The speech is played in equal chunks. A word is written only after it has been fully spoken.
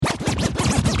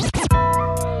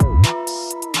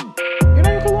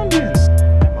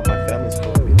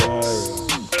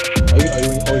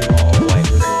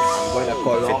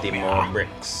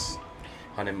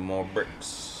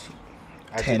Bricks.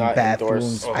 10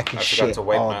 bathrooms. I can shit forgot to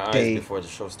wipe all my day. eyes before the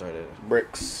show started.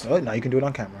 Bricks. Oh, now you can do it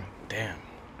on camera. Damn.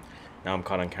 Now I'm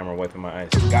caught on camera wiping my eyes.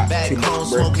 Got Back too home much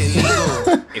smoking bricks.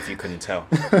 legal. If you couldn't tell.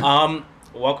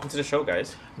 Welcome to the show,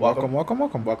 guys. Welcome.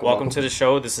 Welcome to the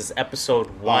show. This is episode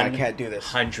I can't do this.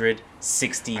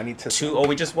 162. I need to- Oh,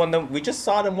 we just won them. We just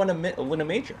saw them win a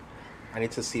major. I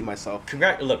need to see myself.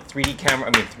 Look, 3D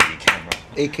camera. I mean, 3D camera.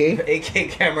 AK. AK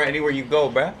camera anywhere you go,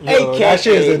 bruh. Yo, AK. that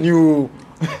shit is a new.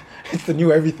 It's the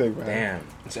new everything, man. Damn.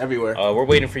 It's everywhere. We're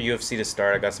waiting for UFC to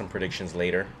start. I got some predictions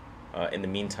later. In the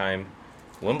meantime,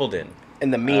 Wimbledon.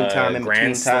 In the meantime, in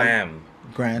Grand between time. Slam.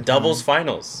 Grand Doubles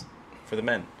finals for the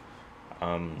men.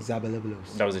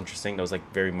 Zabalablos. That was interesting. That was like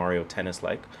very Mario Tennis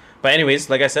like. But anyways,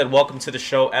 like I said, welcome to the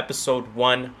show, episode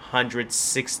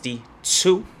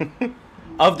 162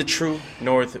 of the True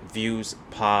North Views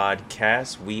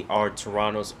podcast. We are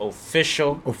Toronto's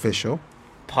official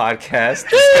podcast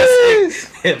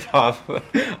discussing hip hop,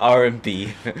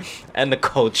 R&B, and the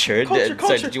culture. Culture.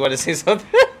 So, did you want to say something?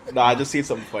 Nah, I just see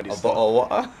some funny stuff.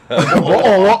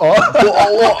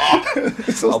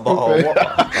 So stupid.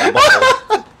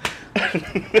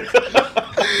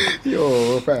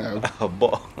 Yo, fam.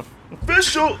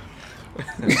 Official.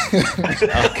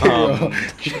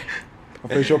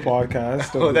 Official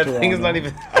podcast. Oh, that thing is not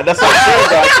even. That's what I'm saying,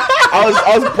 dog.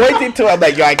 I was pointing to it. I'm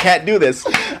like, yo, I can't do this.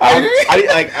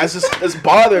 It's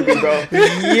bothering me, bro.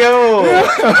 Yo,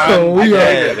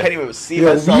 I can't even see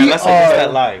myself. let's adjust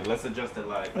that live. Let's adjust it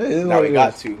live. Now we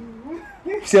got to.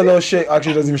 See a little shit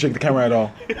actually doesn't even shake the camera at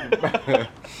all.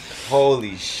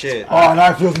 Holy shit. Oh,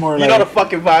 now it feels more You like. know the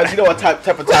fucking vibes. You know what type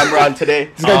of time we're on today.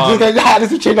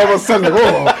 This is changed all of a sudden. Like,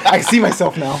 whoa, I can see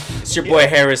myself now. It's your boy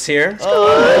Harris here.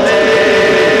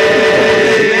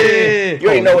 You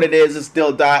already know what it is. It's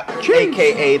Dill Dot,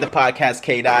 a.k.a. the podcast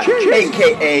K Dot,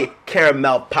 a.k.a.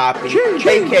 Caramel Poppy,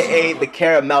 a.k.a. the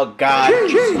Caramel God.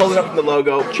 Pulling up from the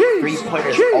logo.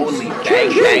 3-pointers only. Bang,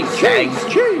 bang, bang.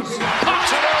 Pops it on.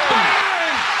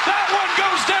 That one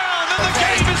goes down, and the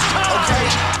game is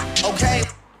tied. Okay.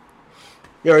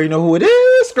 You already know who it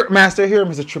is. Script Master here,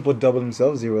 Mr. Triple Double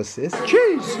himself, 0 assists.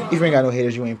 Cheese. If you ain't got no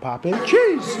haters, you ain't popping.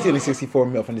 Cheese. Stealing 64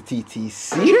 mil from the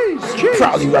TTC. Cheese.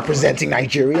 Proudly representing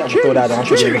Nigeria. I'm gonna throw that on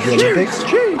for the Olympics.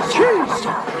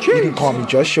 You can call me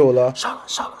Just Shola.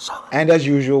 And as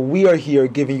usual, we are here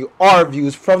giving you our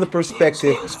views from the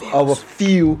perspective of a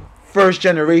few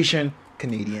first-generation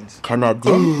Canadians. We're not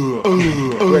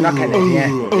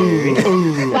Canadian.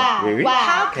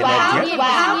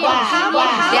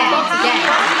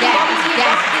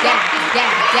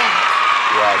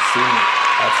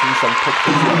 I've seen some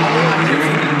pictures.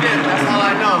 That's all I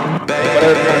know.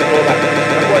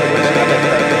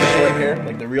 Short hair,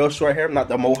 like the real short hair, not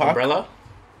the mohawk. Umbrella?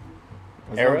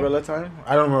 Era? Umbrella time?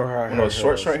 I don't remember her. No,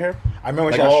 short hair. I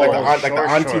remember Like, she had like short. the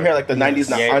auntie hair, like the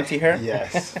 90s auntie hair.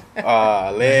 Yes.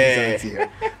 Lay.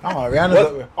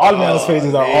 Rihanna's, all Rihanna's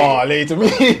phases are late to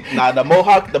me. Nah, the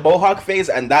mohawk phase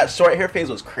and that short hair phase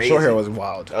was crazy. Short hair was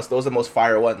wild. Those are the most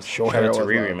fire ones. Short Shout hair out to was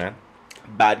Riri, wild. man.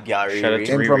 Bad gal Shout out Riri.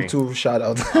 to Riri. Impromptu shout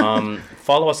out.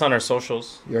 Follow us on our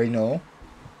socials. You already know.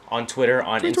 On Twitter,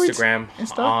 on Tweet. Instagram,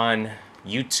 Insta. on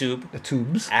YouTube. The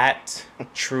tubes. At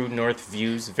True North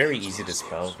Views. Very easy to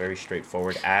spell. Very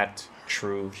straightforward. At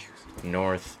True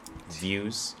North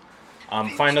Views.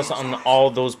 Find us on all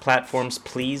those platforms,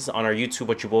 please. On our YouTube,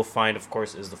 what you will find, of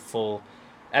course, is the full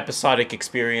episodic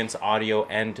experience, audio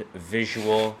and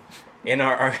visual. In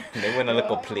our they win a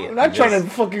little plate. I'm not trying to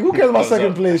fucking. Who cares about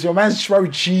second place? Your man's probably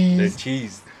The cheese.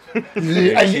 cheese.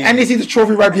 And they see the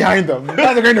trophy right behind them.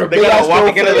 They're going to big ass walk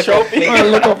trophy. to get the trophy. They're gonna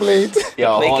look up late.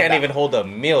 Yo, They hold can't that. even hold a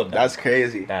meal. Dog. That's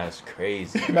crazy. That's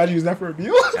crazy. Imagine using that for a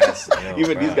meal. That's,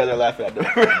 Even these guys are laughing at them.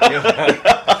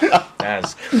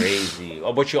 That's crazy.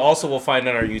 What you also will find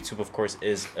on our YouTube, of course,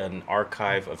 is an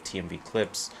archive of TMV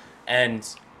clips and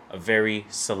a very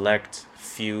select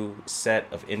few set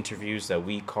of interviews that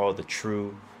we call the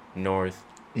True North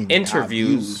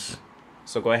interviews.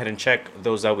 So go ahead and check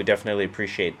those out. We definitely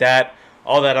appreciate that.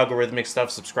 All that algorithmic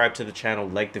stuff. Subscribe to the channel.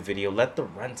 Like the video. Let the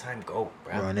runtime go,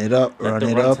 bro. Run it up. Let the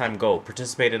runtime go.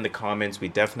 Participate in the comments. We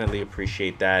definitely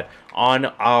appreciate that. On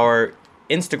our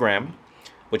Instagram,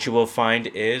 what you will find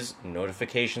is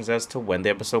notifications as to when the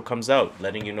episode comes out,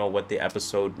 letting you know what the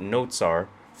episode notes are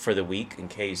for the week in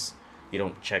case you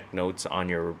don't check notes on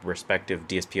your respective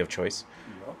DSP of choice.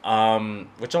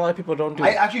 Which a lot of people don't do. I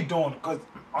actually don't, because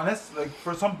honest, like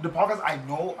for the podcasts I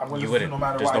know, I'm gonna You listen wouldn't. to no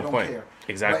matter There's what. no I don't point. care.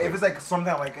 Exactly. But if it's like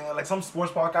something like some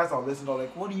sports podcasts, I'll listen to.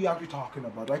 Like, what are you actually talking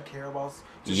about? Do I care about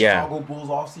the Yeah. Chicago Bulls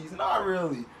off season? Not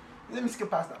really. Let me skip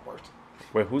past that part.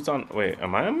 Wait, who's on? Wait,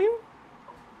 am I on mute?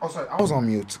 Oh, sorry. I was on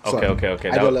mute. Okay.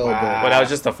 I do a little bit. But that was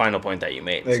just the final point that you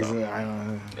made. So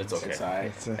Exactly. it's okay.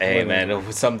 It's alright. Hey,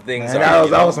 man, some things. Man,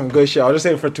 that was some good shit. I'll just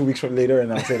say it for 2 weeks from later,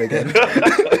 and I'll say it again.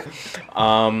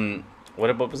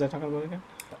 What was I talking about again?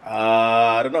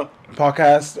 I don't know.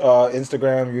 Podcast,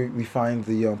 Instagram. We find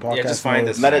the podcast. Yeah, just find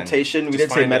notes. us. Meditation. We Just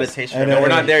didn't say find us. meditation. And No, then- we're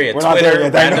not there yet. We're not Twitter, there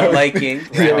yet, I random know. liking,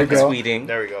 There we random go. tweeting,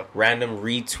 There we go. random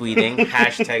retweeting,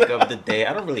 hashtag of the day.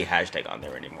 I don't really hashtag on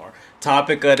there anymore.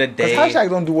 Topic of the day. Because hashtag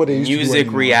don't do what they used to do Music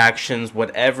anymore. reactions,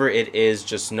 whatever it is,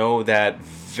 just know that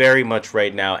very much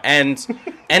right now. And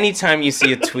anytime you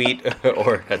see a tweet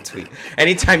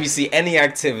anytime you see any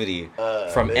activity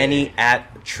from any at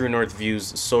True North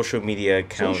Views social media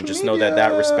account, Social just know that that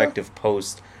media. respective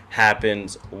post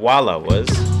happens while I was.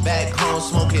 Back home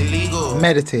smoking legal.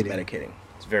 Meditating. Medicating.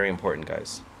 It's very important,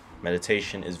 guys.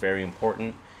 Meditation is very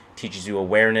important. Teaches you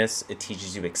awareness. It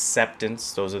teaches you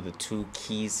acceptance. Those are the 2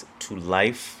 keys to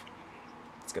life.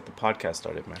 Let's get the podcast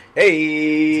started, man.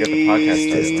 Hey. Let's get the podcast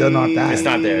started. It's still not that. It's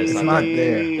not there. It's not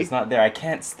there. It's not there. I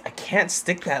can't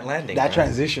stick that landing. That man.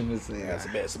 transition is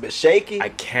It's a bit shaky. I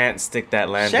can't stick that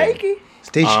landing. Shaky.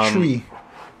 stage Um, 3.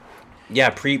 Yeah,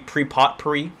 pre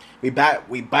potpourri. We bike.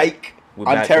 We back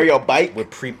Ontario with, bike. with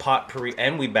pre potpourri,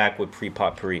 and we back with pre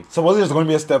potpourri. So was it just going to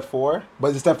be a step 4?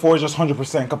 But the step 4 is just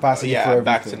 100% capacity for Yeah, everything.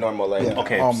 back to normal life. Yeah,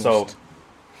 Okay, almost. so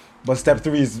But step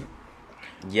 3 is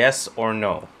yes or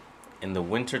no? In the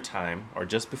winter time or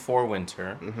just before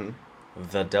winter,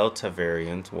 the Delta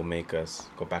variant will make us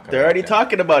go back. They're already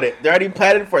talking about it. They're already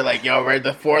planning for like, yo, we're in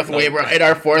the 4th wave. We're in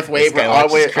our 4th wave. We're on our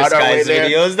way there.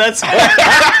 videos. That's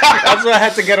that's what I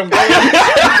had to get them going.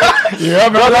 yeah,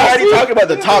 Bro, they're already talking about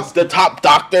the top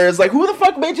doctors. Like, who the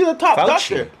fuck made you the top Fauci.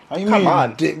 doctor? How you Come mean?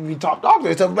 on. The top doctor.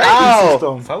 It's a ranking How?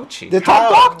 system. Fauci. The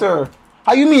top How? doctor.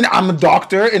 How you mean I'm a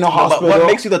doctor in a But hospital? what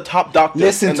makes you the top doctor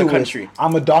Listen in to the country? it.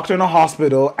 I'm a doctor in a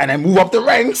hospital, and I move up the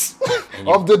ranks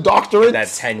of the doctorates. that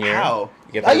tenure. How?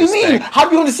 get How the you mean? respect. How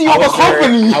do you want to see How of a was there-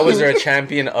 company? How was there a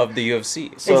champion of the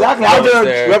UFC? So Exactly. How How was there-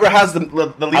 there, Whoever has the least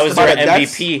how was amount there of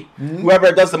deaths, MVP?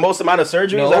 whoever does the most amount of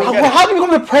surgeries. No. I don't get it. How do you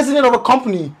become the president of a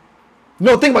company?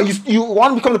 No, think about it. You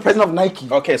want to become the president of Nike.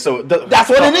 Okay, so That's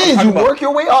what it is. You work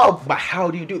your way up. But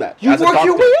how do you do that? You As a work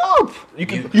your doctor? way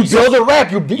up. You build a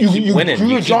rep. You Keep winning. do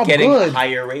You your keep job getting good.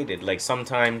 higher rated. Like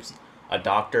sometimes a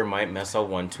doctor might mess up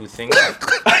 1-2 things.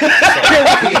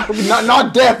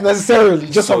 not death necessarily.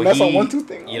 Just So a mess on he- 1-2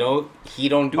 thing. You know, he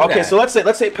don't do that. Okay, so let's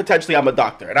say potentially I'm a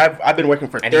doctor, and I've been working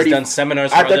for and 30. he's done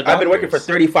seminars for I've other been working for doctors.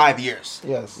 35 years.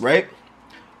 Yes. Right.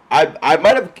 I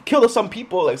might have killed some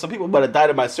people. Like some people might have died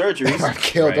in my surgeries.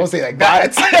 Kill. Right. Don't say like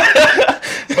that.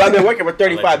 But I've been working for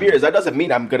 35 Allegedly. years. That doesn't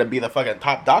mean I'm gonna be the fucking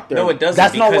top doctor. No, it doesn't.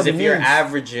 That's not because what if it you're means.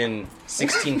 averaging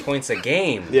 16 points a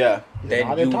game, Yeah. then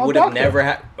not a you top would have doctor. never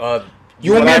had.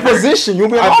 You won't be in I've worked- position. You'll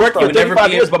be an I've worked for all-star. would never 35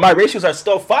 be years, in- but my ratios are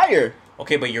still fire.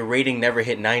 Okay, but your rating never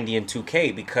hit 90 and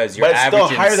 2K because you're But it's still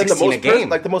averaging higher than the 16 a most game.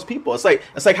 like the most people. It's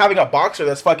like having a boxer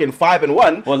that's fucking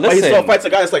 5-1. Well, but he still listen. fights a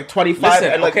guy that's like 25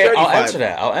 Listen, and like okay, 35.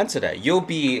 I'll answer that. You'll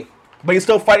be But he's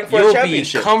still fighting for a you'll be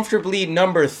championship. comfortably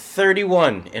number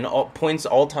 31 in all points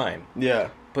all time, Yeah,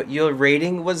 but your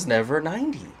rating was never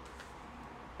 90.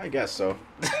 I guess so.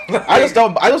 I just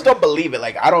don't believe it.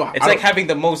 Like I don't. It's I like don't- having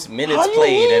the most minutes How you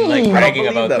played and like mean? I don't bragging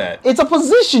believe about them. that. It's a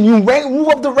position. You move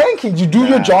up the rankings. You do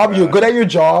your Nah, job. You're bruh. good at your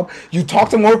job. You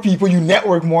talk to more people. You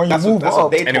network more. You That's move what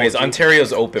up. they Anyways, told you.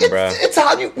 Ontario's open, bruh. It's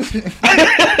how you.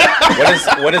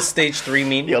 What does stage 3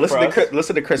 mean? Yo, for us?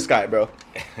 listen to Chris Scott, bro.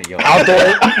 Yo,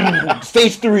 Outdoor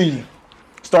stage 3,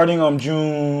 starting on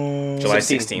June July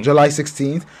 16th. July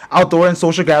 16th. Outdoor and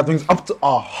social gatherings up to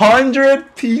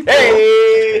 100 people.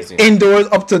 Hey, Crazy. Indoors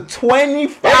up to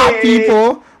 25 Hey.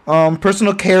 people.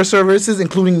 Personal care services,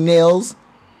 including nails.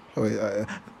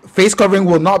 Face covering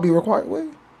will not be required. Wait.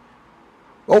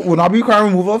 Oh, will not be required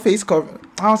removal of face covering.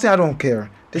 Honestly, I don't care.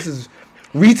 This is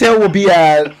retail will be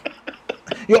at.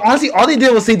 Yo, honestly, all they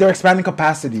did was say they're expanding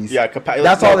capacities. yeah,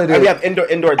 That's all it And is. we have indoor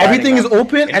dining Everything is now.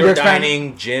 open and Indoor they're expanding.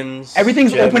 dining, gyms.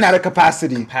 Everything's Gyms. open at a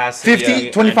capacity. Capacity, 50,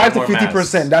 yeah, 25 to and no more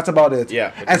 50%. That's about it.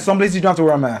 Yeah. And some places you don't have to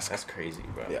wear a mask. That's crazy,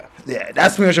 bro. Yeah. Yeah,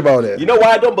 that's pretty much about it. You know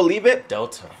why I don't believe it?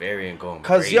 Delta variant going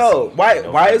Cause crazy yo, in why is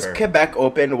November. Quebec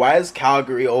open? Why is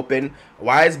Calgary open?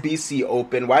 Why is BC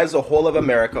open? Why is the whole of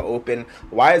America open?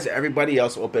 Why is everybody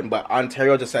else open? But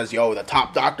Ontario just says, yo, the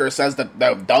top doctor says that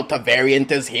the Delta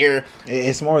variant is here.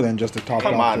 It's more than just the top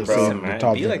Come on, doctors bro. saying the Man,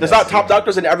 top be like doctors. There's not top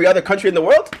doctors in every other country in the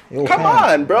world? Yo, Come fam.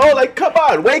 on, bro. Like, come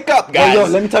on. Wake up, guys. yo,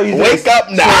 let me tell you Wake this. up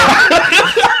now.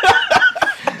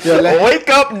 Wake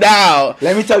up now.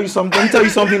 Let me tell you something. Let me tell you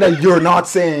something that you're not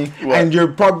saying, What? and you're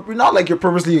probably not like you're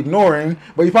purposely ignoring,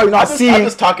 but you're probably not seeing. I'm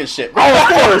just talking shit. Oh, of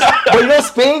course. But you know,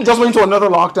 Spain just went into another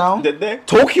lockdown. Did they?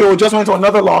 Tokyo just went into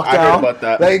another lockdown. I heard about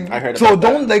that. Like, I heard so about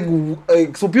don't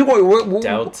like so people.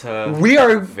 Delta We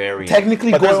are variant.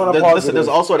 technically But going on a listen, positive. there's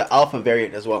also the alpha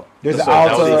variant as well. There's the So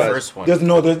that was Alpha. the first one. There's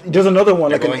another one,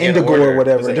 They're like an going in Indigo order. or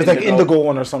whatever. There's There's an like Indigo. Indigo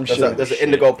one or some There's shit. an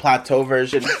Indigo Plateau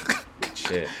version.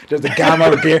 Shit. There's the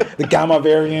Gamma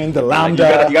variant, the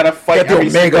Lambda. You gotta fight get the every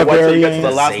Omega single one till you get to variant.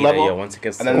 the last Zeta, level. yeah, once it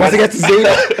gets And to then Once it gets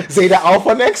to Zeta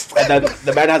Alpha next. And then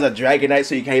the man has a Dragonite,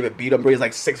 so you can't even beat him, bro. He's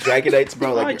like 6 Dragonites,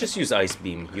 bro. I Like, just use Ice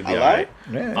Beam. You'll be Alright.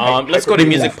 alright. Yeah. Let's go to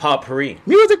music potpourri.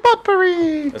 Music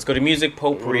potpourri. Let's go to music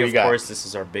What potpourri. do we of got? course, this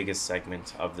is our biggest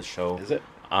segment of the show. is it?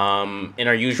 In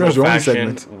our usual it's the only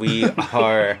fashion, segment. we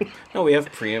are we have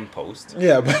pre and post.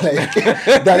 Yeah, but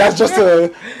like that's just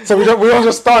a. So we don't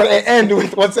just start and end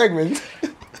with one segment.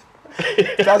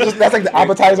 That's like the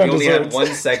appetizer We and only had dessert. one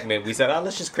segment. We said,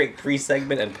 let's just create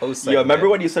pre-segment and post segment. Yo, remember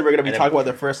when you said we're gonna be And talking about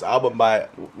the first album by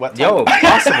what time? Yo,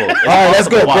 possible. It's All right, let's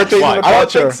possible. go. Watch, Birthdays watch. in the I don't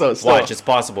culture. think so. Still. Watch, it's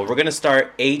possible. We're gonna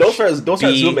start H. Those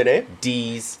are zooming, eh?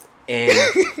 D's in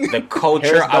the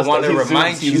culture. I Harris want to does- he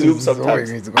remind zooms- he you. zooms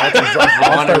sometimes.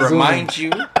 I want to remind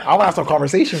you. I want to have some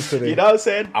conversations today. You know what I'm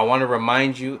saying? I want to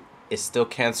remind you. It's still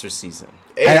cancer season.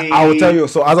 And I will tell you.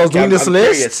 So as I was doing this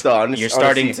list, Still, You're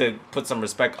starting to put some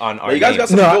respect on our you guys got names.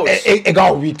 some no, goals. it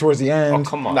got weak towards the end. Oh,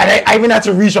 come on. And I even had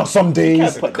to reach on some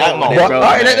days. Put that Come one on, in, But, bro. all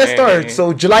right, let's Hey. start.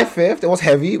 So July 5th, it was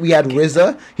heavy. We had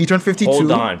RZA. He turned 52.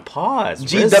 Hold on. Pause.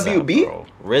 GWB?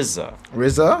 RZA.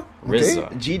 RZA. Okay.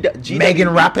 RZA. Megan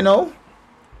Rapinoe.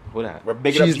 Who that? We're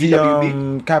bigging up She's the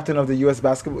GWB. captain of the U.S.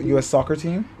 soccer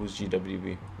team. Who's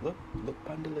GWB? Look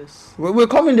on the list. We're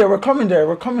coming there. We're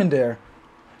coming there.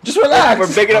 Just relax.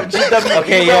 We're bigging up GWB.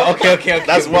 Okay, bro. yeah, okay.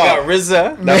 That's we got wild.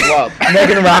 RZA. That's wild.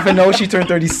 Megan Rapinoe, she turned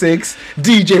 36.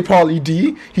 DJ Pauly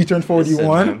D, he turned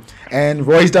 41. man. And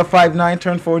Royce da 5'9"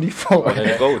 turned 44. One of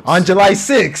the goats. On July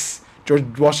 6th,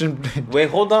 George Washington. Wait,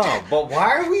 hold on. But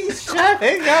why are we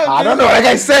shouting out? I don't know. Like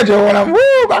I said, yo, when I'm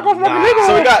back off my Nah. nigga.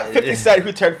 So we got 50 Cent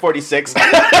who turned 46.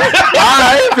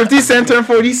 Alright, 50 Cent turned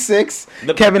 46.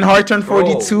 The- Kevin Hart turned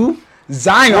 42.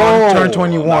 Zion Whoa. turned Nah,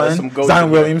 21. there's some goats Zion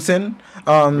in there. Williamson.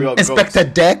 Real Inspector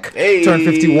goats. Deck Hey. turned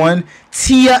 51.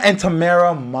 Tia and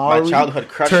Tamara Mowry childhood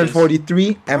crushes. turned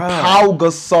 43. And Bruh. Pau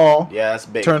Gasol Yeah, that's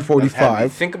big. turned That's 45. heavy.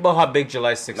 Think about how big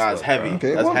July 6th Nah, was. it's heavy.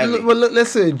 Okay, That's well, heavy. let's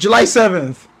see. July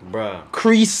 7th, Bruh.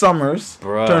 Cree Summers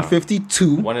Bruh. turned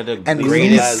 52. One of the and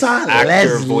greatest Lisa actor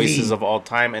Leslie voices of all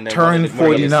time. And then turned one of the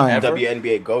greatest 49. ever.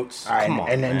 WNBA goats. All right, Come on,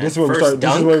 and then man. this is where we First start.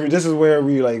 dunk? This is where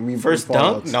we First fall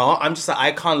dunk? out. No, I'm just an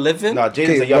icon living. No, Jaden's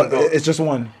Okay, a young well, goat. it's just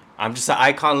one. I'm just an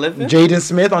icon living. Jaden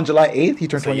Smith on July 8th, he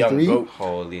turned It's a young 23. goat.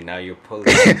 Holy, now you're pulling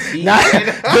teeth. Now,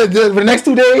 for the next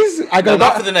 2 days, I No, could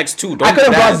not for the have next two. I Don't could do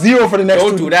have that. gone 0 for the next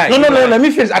Don't 2. do that. No, You no, do no. that. Let me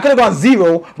finish. I could have gone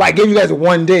 0, but I gave you guys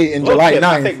 1 day in July Low-key,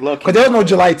 I 9th. think low-key. Because there was no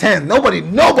July 10th.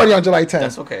 Nobody on July 10th.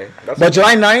 That's okay. But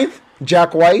July 9th,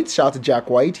 Jack White. Shout out to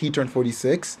Jack White. He turned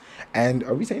 46. And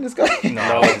are we saying this guy?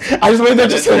 No. I just went there The,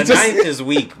 just. the ninth is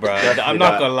weak, bro. I'm Definitely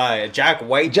not not. gonna lie. Jack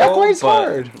White. Jack though, White's but-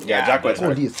 hard. Yeah, Jack White's but-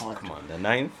 hard. He is hard. Come on, the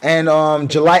ninth. And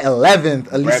July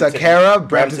 11th, Elisa Brampton. Cara,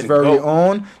 Brampton's Brampton very goat.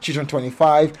 own. She turned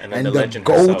 25. And then And the the legend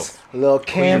GOAT, herself. Lil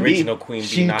Kim, original Queen Bee,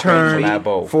 she not turned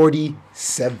Collabo.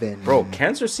 47. Bro,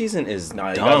 cancer season is Nah,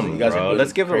 you dumb, guys- you guys are bro. good.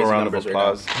 Let's give him a Crazy round of numbers right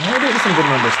applause. No, they did some good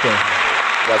numbers still.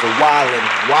 You guys are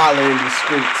wilding in these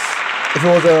streets. If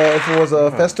it was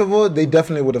a festival, they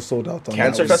definitely would have sold out on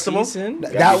Cancer that. festival? Season?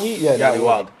 That week, yeah, That'd that be week.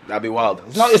 wild. That'd be wild.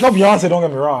 It's not Beyonce. Don't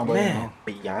get me wrong, but Man.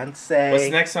 Beyonce. What's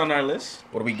next on our list?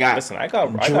 What do we got? Listen, I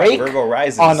got Drake Virgo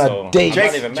Rising on a so date. I'm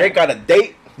not even Drake mad. got a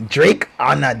date. Drake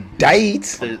on a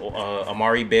date.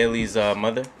 Amari Bailey's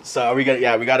mother. So are we gonna?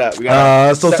 Yeah, we gotta.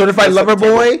 So Certified Lover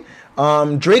Boy.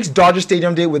 Drake's Dodger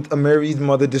Stadium date with Amari's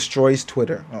mother destroys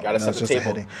Twitter. Oh, Gotta set that's the just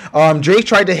a table. heading. Drake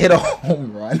tried to hit a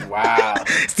home run. Wow.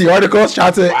 It's the article. Shout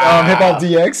out to Wow. Hip Hop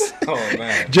DX. Oh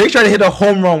man. Drake tried to hit a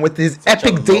home run with his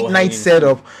epic date low-hanging night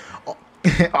setup.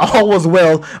 All was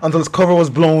well until his cover was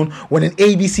blown when an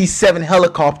ABC 7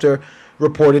 helicopter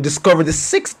reporter discovered the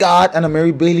sixth god and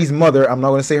Amari Bailey's mother, I'm not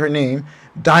going to say her name,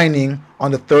 dining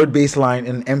on the third baseline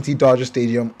in an empty Dodger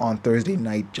Stadium on Thursday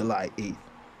night, July 8th.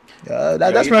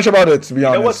 That's pretty much about it, to be You know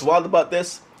honest. what's wild about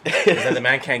this? Is that the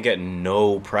man can't get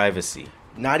no privacy.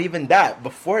 Not even that.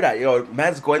 Before that,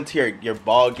 man's going to your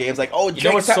ball games like, oh, know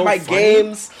Drake's what's at so my funny?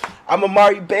 games. I'm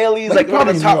Amari Bailey's But like he one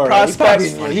of the top knew already.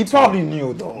 prospects. He probably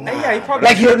knew, though. Yeah, he probably.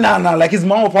 Like, like his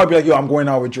mom would probably be like, yo, I'm going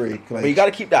out with Drake. Like, But you gotta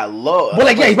keep that low. well,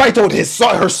 like, yeah, he probably told her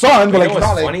son, but You like, know it's not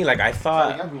what's like, funny? Like I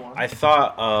everyone.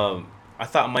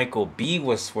 thought Michael B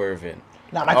was swerving.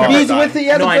 Nah, Michael B's God. with it.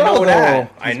 Yeah, No, I know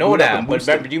that. I He's know moving up that. and But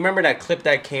boosting. do you remember that clip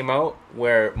that came out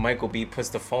where Michael B puts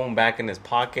the phone back in his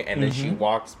pocket and then she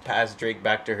walks past Drake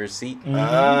back to her seat?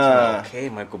 Okay,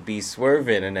 Michael B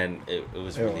swerving, and then it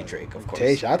was really Drake, of course.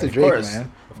 Hey, shout out to Of Drake, course.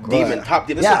 man. Demon, top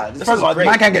demon. Yeah, This first is of all, great.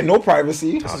 man can't get no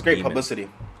privacy. This is great Demon. publicity.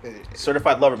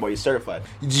 Certified lover boy, he's certified.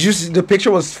 Did you see, the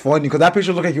picture was funny because that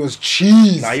picture looked like he was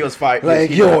cheese. Nah, he was fire. Like,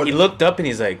 He- yo, He looked up and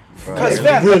he's like, bro, Because Like,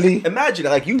 fam, really? like, imagine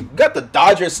like you got the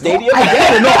Dodgers Stadium. I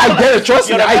get it. No, I get it. Trust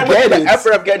You me, know, I man went get through it. the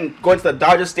effort of going to the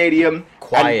Dodger Stadium,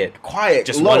 Quiet. and quiet,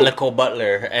 just low. one little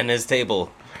Butler and his table.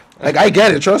 Like, I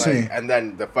get it. Trust me. Like, and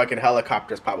then the fucking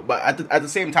helicopters pop up. But at the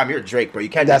same time, you're Drake, bro. You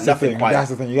can't That's do the nothing thing. quiet. That's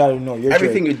the thing. You gotta know. You're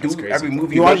Everything Drake. you do, crazy. every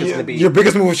movie You you want make is gonna be. your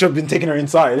biggest move should have been taking her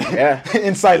inside. Yeah.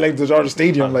 Inside like the Dodger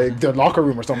Stadium, like the locker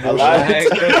room or something. Like- Like,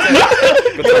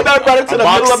 You know, that brought it to A the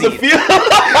box middle of the seat. field.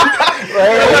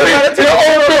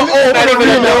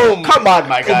 Come on,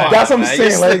 my guy. That's what I'm man,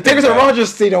 saying. you're Like, take us to slipping, bro.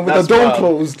 Rogers Stadium with That's the dome wild.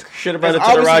 closed. should have brought it That's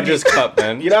to the obviously Rogers Cup,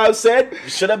 man. You know what I'm saying?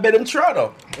 Should have been in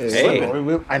Toronto. Hey.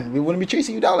 And we wouldn't be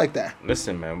chasing you down like that.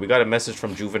 Listen, man, we got a message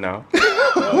from Juvenile.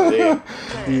 Oh, yeah.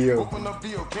 Yo. Open up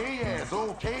the okay ass,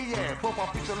 okay ass. Profile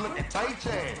picture looking tight,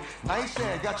 Chad. Nice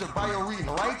Chad, got your bio reading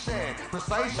right, Chad.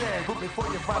 Precise Chad, but before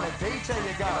you validate, Chad,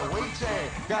 you gotta wait, Chad.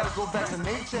 Gotta go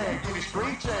vaccinate, Chad. Get it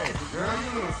straight, Chad. Girl,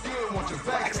 you look good, want you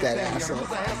back that ass up.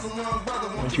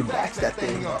 Want you backs that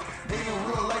thing up. Ain't no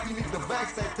real life, you need to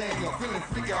back that thing up. Feeling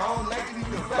freaky all night, you need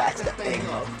to back that thing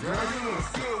up. Girl, you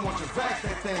look good, want you back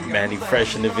that thing up. Manny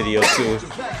Fresh in the video, too.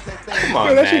 Come on,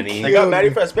 Yo, that shit Manny. They got Matty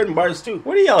Fresh spitting bars too.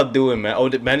 What are y'all doing, man? Oh,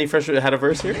 did Manny Fresh had a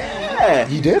verse here? Yeah.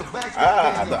 He did?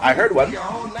 I heard one.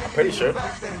 I'm pretty sure.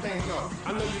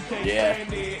 I know you can't Yeah.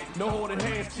 stand it. No holding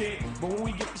hands, chick. But when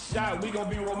we get the shot, we gonna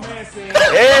be romancing.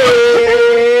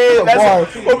 Hey,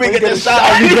 that's Boy, when we get the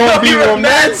shot. we gonna be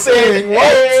romancing.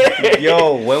 What? Hey.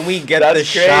 Yo, when we get That's the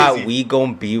shot, crazy. we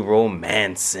gonna be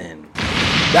romancing.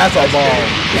 That's our bar.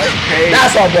 That's crazy.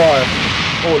 That's our bar.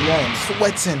 Oh, man.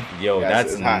 Sweating. Yo, Yeah,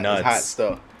 that's it's hot. nuts. It's hot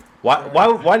still.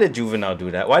 Why did Juvenile do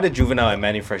that? Why did Juvenile and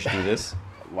Manny Fresh do this?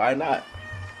 Why not?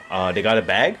 They got a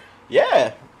bag.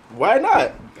 Yeah. Why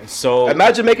not? So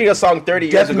Imagine making a song 30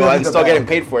 years ago Definitely and the still getting bag.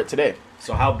 paid for it today.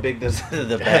 so how big does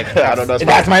the bag? I don't know. It's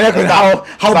That's my next one.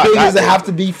 How not big that does it big. have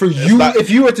to be for you? not- If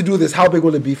you were to do this, how big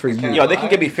will it be for you? Yo, they can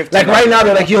give me 15. Like right now,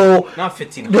 they're like, yo, Not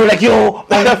 15. they're like, yo,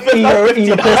 in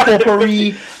your postal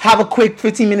potpourri, have a quick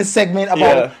 15-minute segment about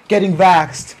Yeah. getting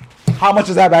vaxxed. How much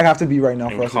does that bag have to be right now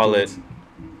for And us? call to do it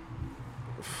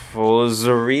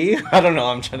Fosery. I don't know.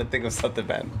 I'm trying to think of something,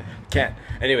 man. Can't.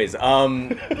 Anyways, But, I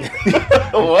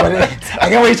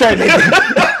get what you're trying to make.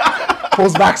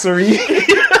 Post vaxxery.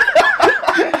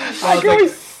 I was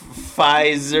like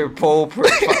Pfizer,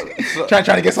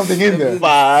 trying to get something in there.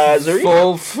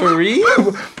 Fosery.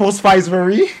 Post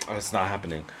Pfizery. Oh, it's not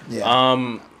happening.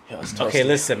 Yeah. Okay,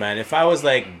 listen, man. If I was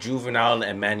like Juvenile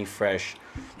and Manny Fresh,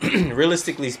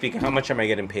 realistically speaking, how much am I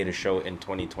getting paid a show in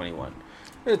 2021?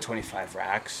 25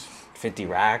 racks, 50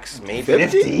 racks, maybe.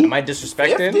 50? Am I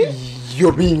disrespecting? 50?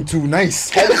 You're being too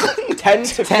nice. 10 to 10?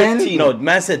 15. No,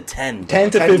 man said 10.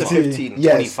 10 to 10 to 15. 15.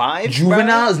 Yes. 25,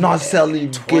 Juvenile is not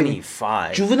selling.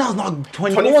 25. Juvenile's not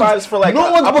 20. 25 is for like no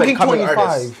a one's up and booking coming 25.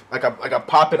 artist. Like a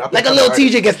poppin' up. Like a little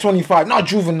TJ gets 25, not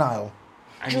Juvenile.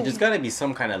 I mean, there's gotta be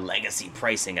some kind of legacy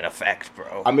pricing in effect,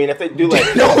 bro. I mean, if they do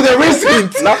like No, there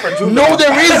isn't. Not for Juvenile. No,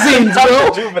 there isn't, Not bro.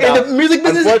 for Juvenile. In the music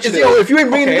business, it's, Unfortunately. yo, if you ain't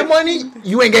bringing Okay. the money,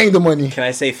 you ain't getting the money. Can I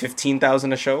say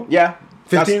 15,000 a show? yeah,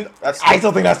 15. That's I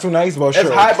still think that's too nice, but it's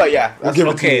sure. high, but yeah, We'll that's give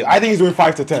it okay. to you. I think he's doing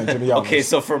 5 to 10, to be honest. Okay,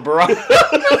 so for Barack,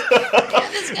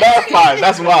 not 5.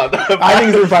 That's wild. I think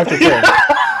he's doing 5 to 10.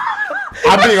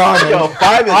 I'm being honest. Yo,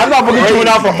 5 is I'm not booking crazy.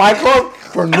 Juvenile from my club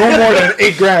for no more than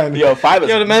 8 grand. Yo, 5 is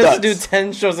yo, the man has to do nuts.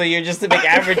 10 shows a year just to make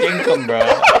average income, bro.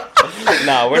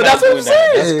 Nah, we're But not that's what doing I'm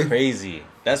that. saying. That's crazy.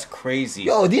 That's crazy.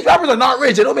 Yo, these rappers are not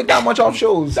rich. They don't make that much off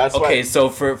shows. That's Okay, why. so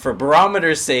for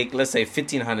barometer's sake, let's say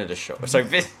 1,500 a show. Sorry,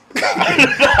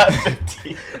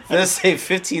 let's say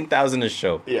 15,000 a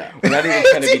show. Yeah. We're not even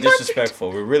trying to be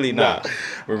disrespectful. We're really not.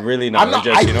 We're really not. I'm We're not.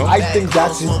 just, you know. I think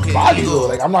that's his value. Though.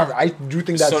 Like I'm not. I do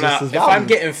think that's So just now, his if value. I'm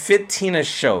getting 15 a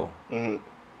show,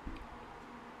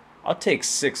 I'll take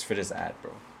 6 for this ad,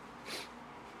 bro.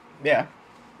 Yeah.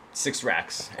 6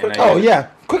 racks. Quick- Oh yeah,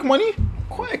 quick money.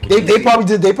 Quick. They probably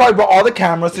did. They probably brought all the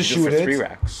cameras to Do shoot for it. 3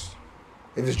 racks.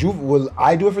 If it's Juve, will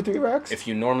I do it for 3 racks? If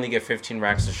you normally get 15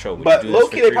 racks a show, would But you do this low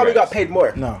for key, they 3 probably racks? got paid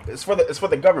more. No. It's for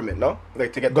the government, no?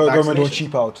 Like to get the Government don't vaccination.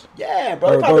 cheap out. Yeah,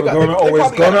 bro. They probably got- Government they always.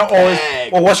 probably got a Government always.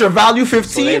 bag. Well, what's your value? 15.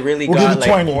 So they really we'll give got you like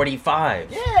 20.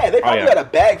 45. Yeah, they probably yeah. got a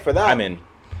bag for that. I'm in.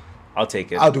 I'll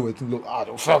take it. I'll do it. Look, I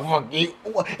don't fuck you.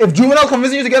 If Juvenile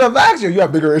convincing you to get a vax, you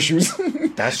have bigger issues.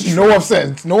 That's true. No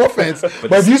offense.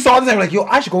 But if you saw this, I'm like, yo,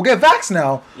 I should go get vax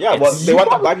now. Yeah, well, they want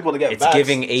the black people to get It's vaxxed.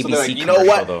 giving So ABC they're like, you know what?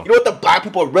 commercial, though. You know what the black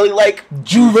people really like?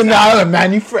 Juvenile and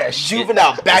Manny Fresh.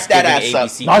 Juvenile, back It's that giving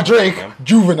ass ABC. Not Drake. Yeah.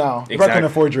 Juvenile. If I Exactly. can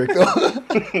afford Drake, though. up.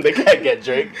 They can't get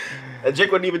Drake. And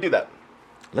Drake wouldn't even do that.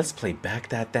 Let's play Back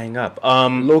That Thing Up.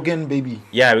 Logan, baby.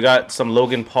 Yeah, we got some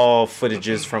Logan Paul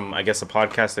footages from, I guess, a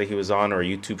podcast that he was on or a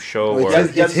YouTube show. It's Or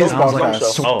his- it's his Sounds podcast. like-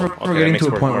 So Oh, we're okay, that getting makes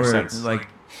to a point more where sense. like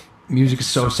music is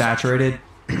so saturated.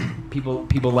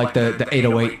 People like the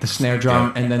 808, the snare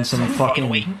drum, and then some fucking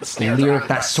lyric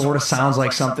that sort of sounds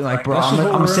like something like, bro, That's I'm just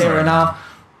what gonna we're say it in right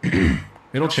now.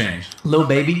 It'll change. Lil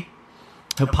Baby,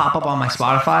 he'll pop up on my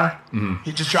Spotify.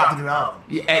 He just dropped a new album.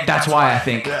 Yeah, that's why I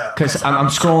think, because I'm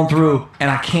scrolling through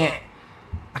and I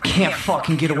can't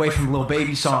fucking get away from Lil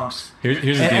Baby songs. Here's the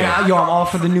And deal. I'm all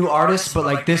for the new artists, but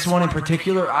like this one in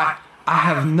particular, I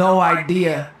have no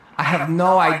idea. I have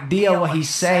no idea what he's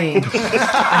saying.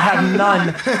 I have none.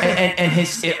 And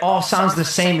it all sounds the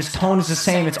same. His tone is the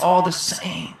same. It's all the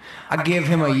same. I give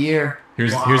him a year.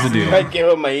 Here's the deal. I give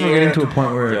him a We're getting year. to a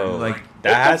point where Yo, like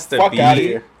that has to fuck outta be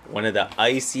here. one of the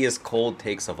iciest cold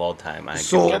takes of all time. I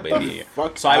So- give Lil Baby a year.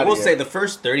 fuck So I outta will here. say the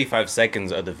first 35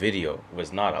 seconds of the video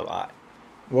was not a lot.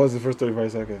 What was the first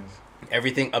 35 seconds?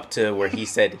 Everything up to where he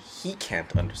said he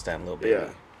can't understand Lil Baby. Yeah.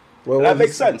 Well, That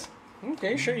makes sense.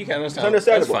 Okay, sure, you can understand. It's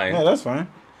understandable. That's fine. Yeah, that's fine.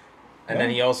 And then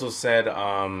he also said,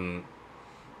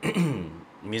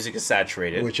 music is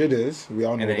saturated. Which it is. We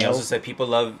all know And then he that. also said people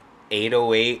love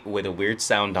 808 with a weird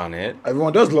sound on it.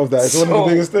 Everyone does love that. It's one of So, the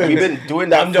biggest things. We've been doing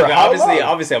that I'm for joking. how Obviously, long?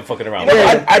 obviously, I'm fucking around. You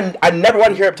know, I never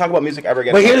want to hear him talk about music ever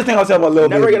again. But here's the thing I'll say about Lil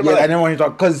Never Baby. get about Yeah, I that. didn't want to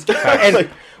talk because Like,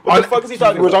 what the fuck is he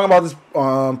talking We were about? talking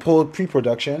about this pulled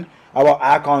pre-production about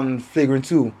Act on Flagrant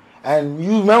 2. And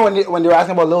you remember when they were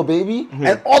asking about Lil Baby?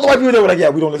 And all the white people, they were like, yeah,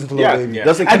 we don't listen to Lil Yeah, Baby. yeah.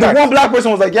 Doesn't And connect. the one black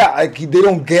person was like, yeah, like, they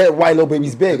don't get why Lil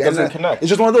Baby's big. Doesn't And, connect. It's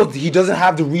just one of those. He doesn't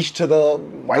have the reach to the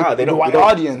white, Nah, the white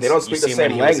audience. They don't You speak the see when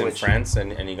same he was in language. France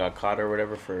and he got caught or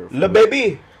whatever for Le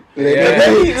baby. Yeah.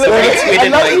 Baby, So they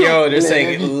tweeted like, you. yo, they're Lil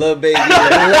saying Baby. Lil Baby.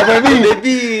 Lil Baby.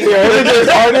 Yeah, everything's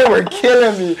Harden were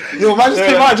killing me. Yo, man just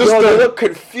came out, just Bro, they stood, look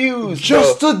confused.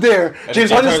 just bro. stood there. And James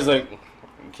the Harden was like,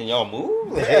 can y'all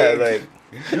move? Yeah, like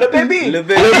Le baby. Lil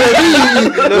Baby.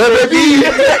 Lil Baby.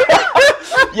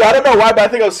 Yeah, I don't know why, but I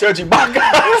think it was Sergi Baca.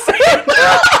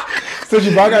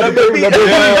 Sergi Baca, Lil Baby,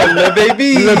 Lil Lil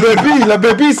Baby. Lil Baby, Lil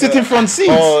Baby sitting front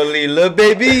seats. Holy Lil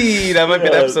Baby. That might be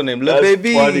the episode name. Lil That's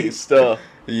Baby. funny still.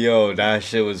 Yo, that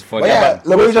shit was funny. But yeah,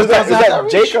 Lil Baby just Is that, doesn't have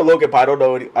that Jake reach. or Logan? I don't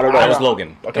know. I don't know. That was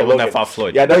Logan. Okay, That was Logan. that fought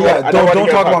Floyd. Yeah, But no, yeah, I don't wanna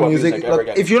hear talk him about music. ever Look,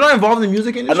 again. if you're not involved in the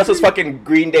music industry, Unless it's fucking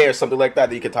Green Day or something like that,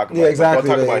 that you can talk about. Yeah, But exactly,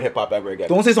 Don't talk like- about hip hop ever again.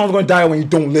 don't say someone's gonna die when you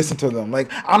don't listen to them. Like,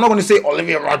 I'm not gonna say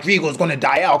Olivia Rodrigo is gonna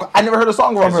die out. I never heard a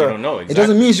song from Because her. you don't know It exactly.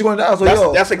 doesn't mean she's gonna die out. So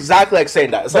yo, That's exactly like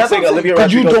saying that. It's like that's saying what I'm Olivia saying.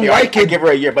 'Cause Rodrigo. you don't like it. I give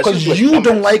her a year, but because she's you like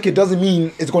don't numbers. like it doesn't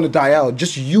mean it's gonna die out.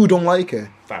 Just you don't like it.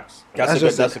 Facts. That's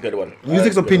just a good one.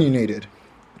 Music's That's a good one. opinionated.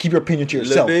 Keep your opinion to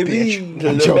yourself, Baby. bitch. I'm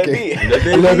Lil joking.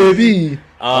 Baby. Lil Baby.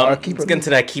 Let's get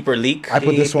into that keep or leak. I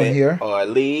put this one Keep it here. Or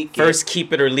leak. First,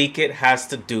 keep it or leak it has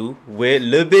to do with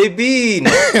Lil Baby,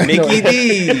 Mickey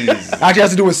D's. Actually,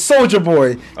 has to do with Soldier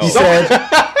Boy. He Oh. said,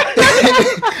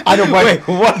 "I don't like Wait,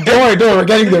 what? Don't worry, we're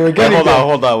getting there. We're getting Hold there. on,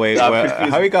 hold on, wait. Nah, Well,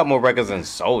 confused. how he got more records than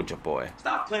Soldier Boy?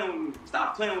 Stop playing with me.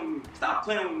 Stop playing with me. Stop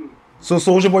playing with me. So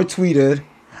Soldier Boy tweeted,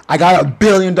 "I got $1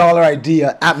 billion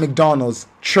idea at McDonald's.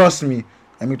 Trust me."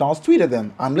 And McDonald's tweeted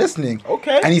them. I'm listening.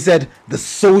 Okay. And he said, "The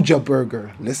Soldier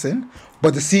Burger. Listen,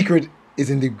 but the secret is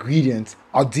in the ingredients.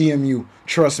 I'll DM you.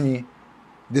 Trust me,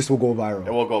 this will go It viral."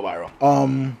 will go viral.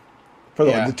 For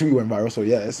Yeah. the tweet went viral, so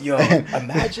yes. Yo,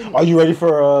 imagine. Are you ready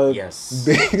for a Yes.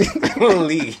 big?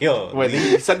 Holy, yo. Wait,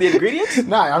 you said the ingredients?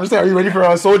 Nah, I'm just saying. Are you ready for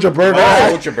a Soldier Burger? Oh,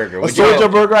 Soldier Burger. A Would you- Soldier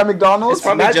Burger at McDonald's? It's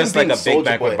probably Imagine just like a being Big Soulja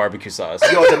Mac Boy. with barbecue sauce.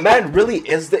 Yo, the man really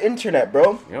is the internet,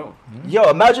 bro. Yo,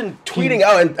 imagine tweeting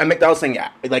out and McDonald's saying, yeah,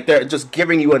 like they're just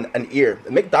giving you an ear.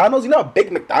 McDonald's, you know how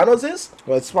big McDonald's is?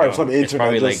 Well, it's probably some It's internet.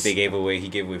 probably like just- he gave away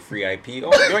free IP.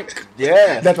 Oh, yoink.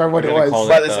 Yeah. That's probably what We're it gonna was. call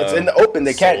But it it's the in the open.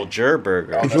 They can't. Soldier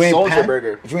Burger. If A you ain't Soldier pan-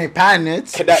 Burger. If you ain't patting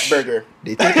it, Cadet Burger.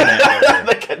 they take it.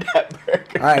 The Cadet Burger.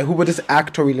 All right, who put this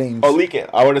Tory Lanez? Oh, leak it.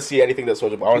 I want to see anything that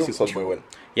Soldier Boy. I want to see Soldier Boy win.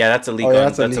 Yeah, that's a leak Oh, yeah, on.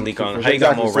 that's a That's a leak leak on. for How you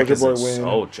got exactly, more Soulja records Boy than win.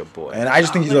 Soldier Boy? And I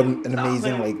just think he's an Stop amazing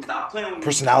playing with me. like Stop playing with me.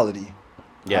 personality.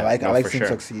 Yeah, I no, like for seeing him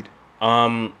sure. succeed.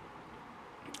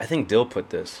 I think Dill put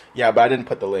this, Yeah, but I didn't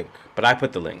put the link. but I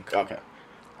put the link. Okay.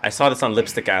 I saw this on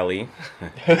Lipstick Alley.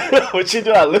 What you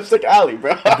doing at Lipstick Alley,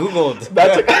 bro? Googled.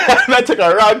 That took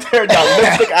a wrong turn down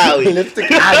Lipstick Alley. Lipstick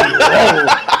Alley.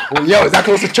 Whoa. Well, yo, is that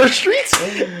close to Church Street?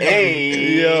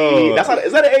 Hey, Yo.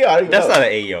 is that an A? I don't even That's know. not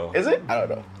an Ayo. Is it? I don't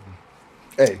know.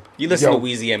 Hey, You listen yo, to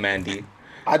Weezy and Mandy.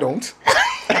 I don't.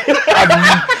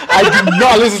 I do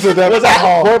not listen to them. Was that at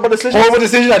all. Horrible Decisions? Horrible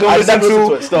Decisions. I don't I listen never listened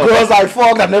to. to it still. Girls I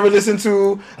Fucked. I've never listened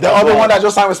to. The other one that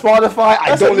just signed with Spotify.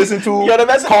 I don't listen to. Yo, the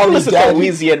best Call Me listen to Daddy.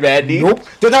 Weezy and Randy. Nope.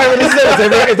 They're not even listening to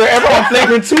this. If they're ever on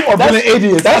Flagrant 2 or Brilliant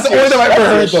Idiots. That's the only time I've ever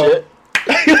heard though.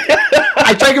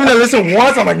 I tried giving it a listen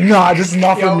once. I'm like, nah, this is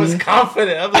not for I me. was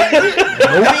confident. I'm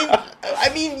like,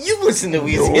 I mean, you listen to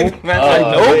Weezy. Nope. Man's like,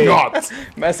 Nope, nope.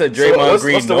 not. Man said So Draymond what's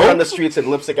Green. the word on the Nope. streets in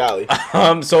Lipstick Alley?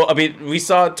 So I mean, we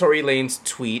saw Tory Lane's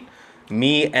tweet.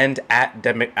 Me and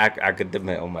academic.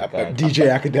 Oh my god.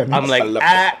 DJ Academics. I'm like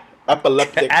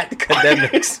Epileptic.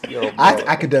 academics. Yo, bro,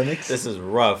 Academics. this is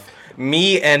rough.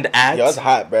 Me and at Yo, it's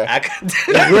hot, bro. academic.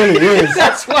 It really is.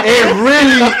 That's why. It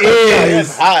really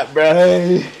It's is. hot, bro.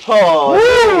 Hey. Oh,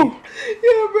 Woo.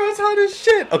 Yeah, bro, it's hot as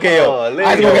shit. Okay, yo. Oh, I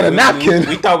had to go get a napkin.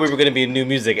 We thought we were gonna be new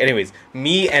music. Anyways,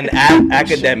 me and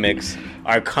academics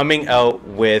are coming out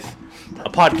with a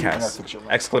podcast.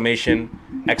 Exclamation!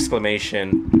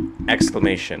 Exclamation!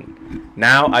 Exclamation!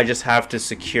 Now I just have to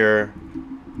secure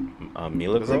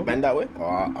Mila Does Girl it bend that way?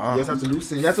 You just have to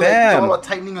loosen. You have to Fam. all about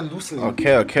tightening and loosening.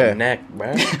 Okay. neck,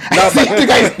 bro. No, but the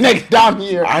guy's neck down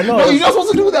here. I know. No, you're not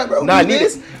supposed to do that, bro. No, I Do need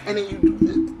this, it. and then you do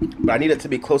this. But I need it to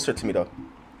be closer to me though,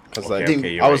 because like Okay,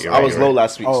 you're I right, was you're I right, was you're low right.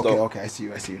 last week. Oh, okay, still. okay. I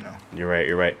see you now. You're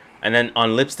right. And then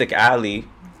on Lipstick Alley,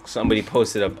 somebody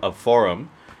posted a forum.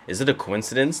 Is it a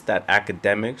coincidence that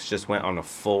academics just went on a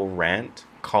full rant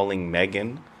calling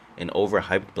Megan an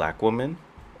overhyped black woman?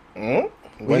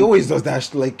 He always does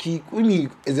that. Like what do you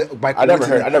mean? Is it by I never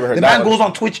heard The that man one. goes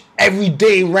on Twitch every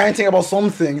day ranting about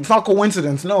something. It's not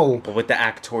coincidence, no. But with the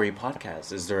Actory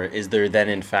podcast, is there then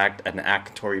in fact an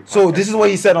Actory podcast? So this is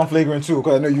what he said on Flagrant 2,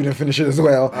 because I know you didn't finish it as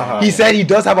well. He said he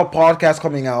does have a podcast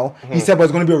coming out. He said, but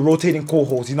it's going to be a rotating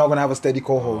co-host. He's not going to have a steady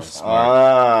co-host.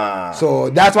 Ah. So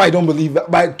that's why I don't believe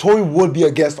that. But Tory would be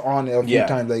a guest on it a few Yeah,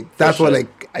 times. Like that's for what sure.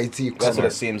 like I see. That's what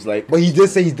it seems like. But he did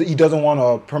say he doesn't want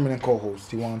a permanent co-host.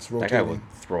 He wants that guy would rotating.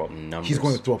 throw up numbers. He's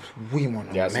going to throw up way more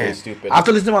numbers. Yeah, it's Man. really stupid.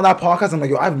 After listening on that podcast, I'm like,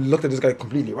 yo, I've looked at this guy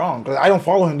completely wrong because I don't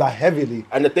follow him that heavily.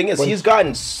 And the thing is, But- he's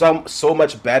gotten so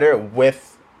much better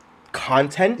with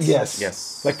content.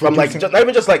 Yes. Like From like producing- not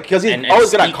even just like because he's and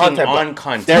always good at speaking content. on but-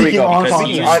 content. There we Speaking go. on Because content.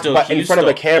 he's He used to, but he in used front of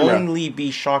to a camera. only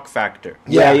be shock factor.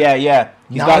 Yeah. Now He's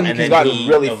he gotten And he's then gotten he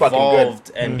really fucking good.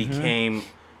 evolved and became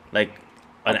like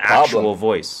an problem. actual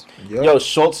voice. Yep. Yo,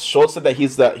 Schultz said that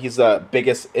he's the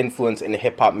biggest influence in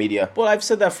hip hop media. Well, I've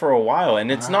said that for a while,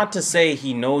 and it's not to say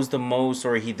he knows the most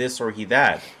or he this or he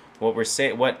that. What we're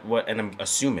saying, what, and I'm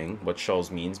assuming what Schultz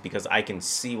means because I can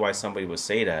see why somebody would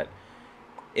say that.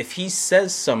 If he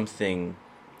says something,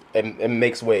 It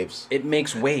makes waves, it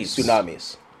makes waves,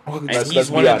 tsunamis. and Let's he's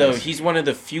be one of the honest. he's one of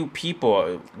the few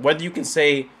people. Whether you can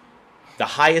say the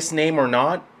highest name or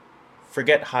not,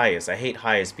 forget highest. I hate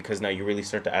highest because now you really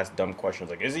start to ask dumb questions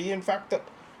like, is he in fact the...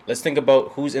 Let's think about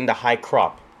who's in the high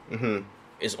crop. Mm-hmm.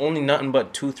 It's only nothing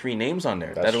but 2-3 names on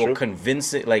there That's that will true.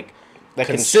 convince it, like That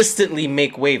can consistently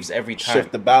make waves every time.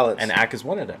 shift the balance. And Ak is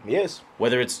one of them. He is.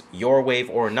 Whether it's your wave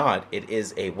or not, it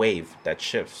is a wave that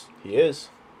shifts. He is.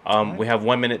 We have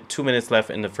 2 minutes left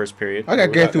in the first period. I gotta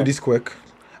we get got through that? this quick.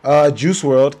 Juice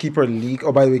WRLD, keep or leak.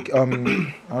 Oh, by the way, I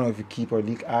don't know if you keep or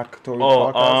leak act or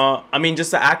podcast. I mean, just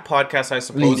the Act podcast, I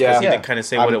suppose, Leak, because yeah. he did kind of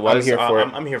say I'm- what it was. I'm here for it.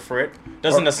 I'm here for it.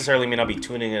 Doesn't necessarily mean I'll be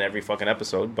tuning in every fucking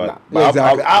episode, but Yeah,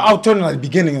 exactly. I'll turn it at the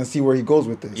beginning and see where he goes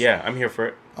with this. yeah, I'm here for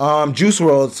it. Juice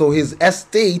WRLD. So his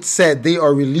estate said they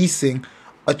are releasing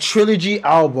a trilogy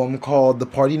album called "The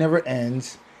Party Never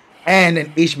Ends" and an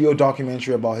HBO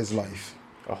documentary about his life.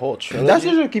 A whole trilogy. That's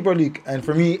usually keep or leak. And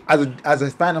for me, as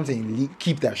a fan, I'm saying leak,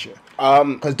 keep that shit.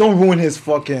 Um, Cause don't ruin his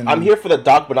fucking. I'm here for the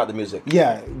doc, but not the music.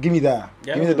 Yeah, give me that.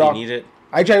 Yeah, give me I the don't doc. really need it.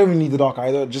 I don't even need the doc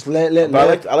either. Just let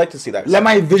But I like to see that. let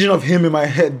my vision of him in my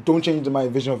head don't change my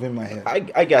vision of him in my head.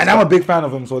 I guess. And I'm a big fan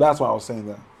of him, so that's why I was saying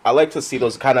that. I like to see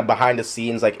those kind of behind the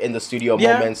scenes, like in the studio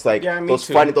Yeah, moments, like yeah, me those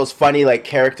too. funny like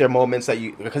character moments that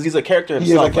you, because he's a character He is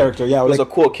himself. a character, yeah, He's like-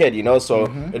 a cool kid, you know. So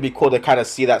it'd be cool to kind of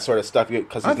see that sort of stuff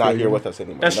because I he's not feel here you. with us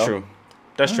anymore. That's you know? true.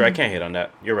 That's true. I can't hit on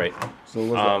that. You're right. So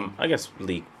what's I guess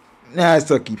leak. Nah, it's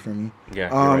still a keep for me. Yeah,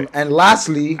 you're right. And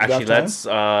lastly, Actually, you got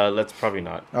time? let's probably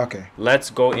not. Okay. Let's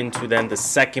go into then the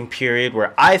second period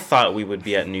where I thought we would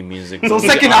be at new music. So but we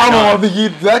second are album not. of the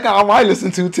year, second album I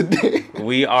listened to today.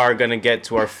 We are gonna get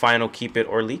to our final keep it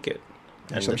or leak it.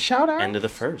 Some shout out. End of the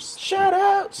first. Shout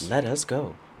outs. Let us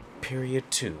go. Period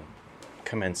 2.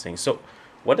 Commencing. So,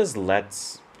 what is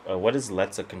let's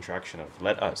a contraction of?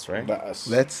 Let us, right? That's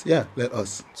Let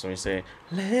us. So we say,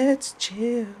 let's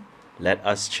chill. Let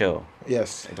us chill.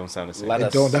 Yes. It don't sound the same. Let I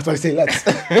us. don't. That's why I say let's.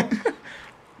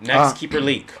 Next, Keeper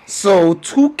Leak. So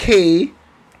 2K,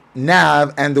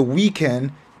 Nav, and The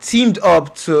Weeknd teamed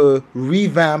up to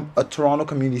revamp a Toronto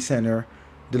community center,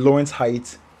 the Lawrence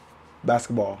Heights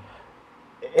basketball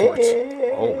court.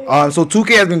 So 2K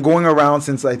has been going around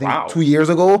since I think 2 years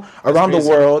ago around the crazy.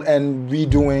 world and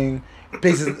redoing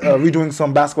places, redoing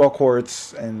some basketball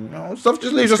courts and stuff,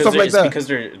 just stuff like that. Because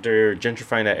they're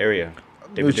gentrifying that area.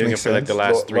 They've been Which doing it makes for like the sense.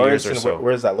 last 3 years or so.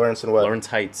 Where is that? Lawrence and what? Lawrence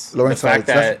Heights. Lawrence the fact Heights,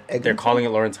 that's that they're Eglinton? calling it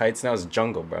Lawrence Heights now is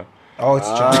jungle, bro. Oh, it's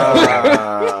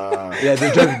yeah,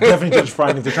 they're definitely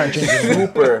gentrifying if they're trying to change it.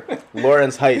 Super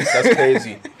Lawrence Heights. That's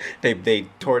crazy. They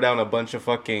tore down a bunch of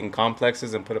fucking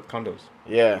complexes and put up condos.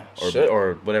 Yeah.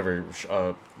 Or whatever,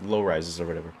 low rises or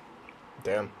whatever.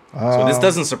 Damn. So this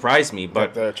doesn't surprise me,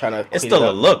 but they're trying to. It's clean still it a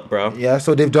up. look, bro. Yeah,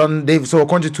 so so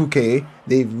according to 2K,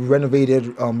 they've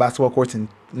renovated basketball courts in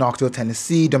Knoxville,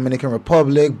 Tennessee, Dominican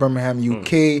Republic, Birmingham,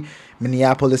 UK,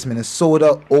 Minneapolis,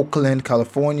 Minnesota, Oakland,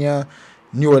 California,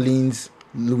 New Orleans,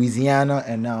 Louisiana,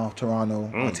 and now Toronto,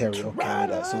 Ontario,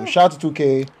 Canada. So shout out to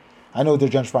 2K. I know they're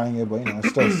gentrifying it, but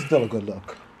it's still a good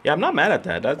look. Yeah, I'm not mad at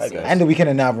that. That's And The Weeknd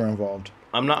and Nav were involved.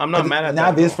 I'm not mad at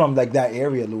Nav that. is from like that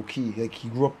area, low key. Like he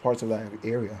grew up parts of that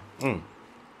area.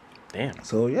 Damn.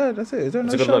 So yeah, that's it. Is there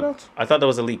It's a another good shout look. out? I thought that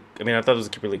was a leak. I thought it was a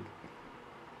Keeper Leak.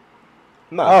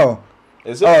 No. Oh.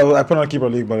 Is it? Oh, I put on Keeper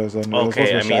League, but it was Okay, supposed to be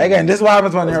a I shot. mean- Again, this is what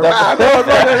happens when you're trying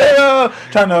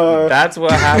to That's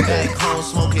what happened. Home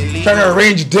smoking legal. trying to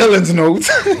arrange Dylan's notes.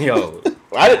 Yo,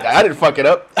 I didn't fuck it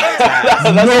up.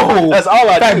 No, That's all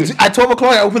I do. At 12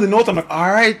 o'clock, I opened the notes. I'm like,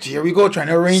 all right, here we go, trying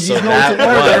to arrange so these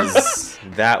notes.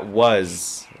 that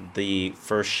was the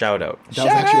first shout out That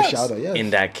was actually a shout out. Yes. in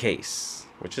that case,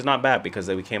 which is not bad because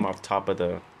we came off top of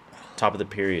the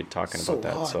period talking So about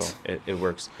that, what? so it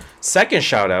works. Second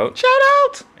shout out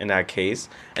in that case,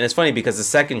 and it's funny because the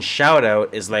second shout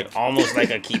out is like almost like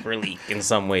a Keeper Leak in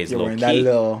some ways, You're low wearing that key.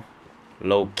 little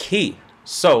Low key.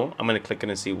 So I'm gonna click in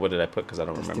and see what did I put because I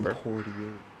don't Dustin remember.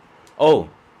 Poirier.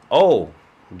 Oh,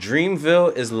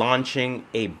 Dreamville is launching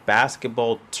a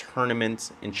basketball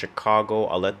tournament in Chicago.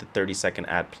 I'll let the 30-second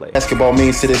ad play. Basketball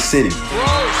means to this city.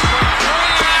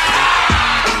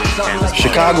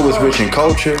 Chicago is rich in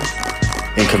culture,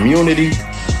 in community,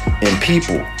 in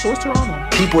people. So is Toronto.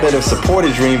 People that have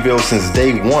supported Dreamville since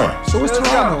day one. So is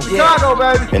Toronto. Chicago,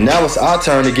 baby. And now it's our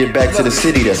turn to get back to the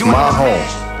city that's my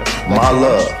home, my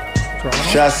love.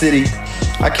 Shot City,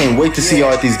 I can't wait to see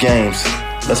y'all at these games.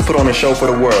 Let's put on a show for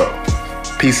the world.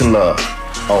 Peace and love.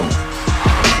 Omen.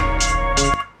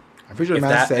 I'm pretty sure the If man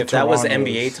that, said if that was Toronto's.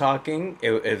 NBA talking,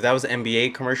 if that was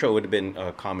NBA commercial, it would have been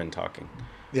Common talking.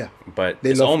 Yeah. But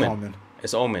They it's love Omen. Common.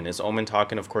 It's Omen. It's Omen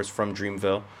talking, of course, from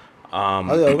Dreamville. Oh,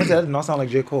 yeah, that does not sound like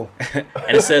J. Cole. And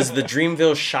it says the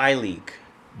Dreamville Shy League.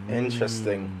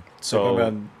 Interesting. So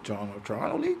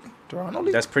Toronto League.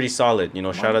 that's pretty solid.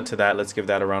 Shout out to that. Let's give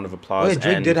that a round of Oh, applause. yeah,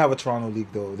 Drake And did have a Toronto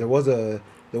league though. There was a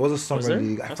summer there?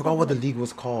 league. I That's forgot not what the bad. league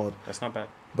was called, That's not bad.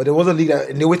 but there was a league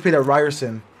and they always played at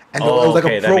Ryerson, and Oh, it was like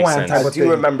okay, a that pro makes am sense. type I of do thing.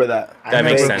 remember that. That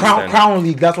makes sense. Crown, then. Crown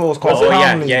League. That's what it was called. Oh Crown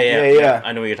yeah, League. yeah.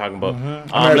 I know what you're talking about.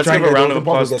 I'm Let's trying give a to round get of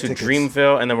those applause to Republic tickets.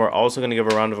 Dreamville, and then we're also going to give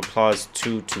a round of applause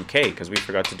to 2K because we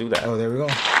forgot to do that. Oh, there we go.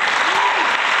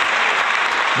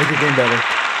 Make the game better.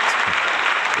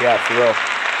 Yeah, for real.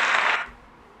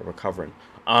 We're recovering.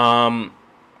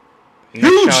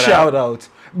 Huge next shout out.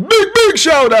 Big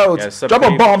shout out. Yeah, it's a Drop a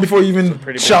pretty- bomb before you even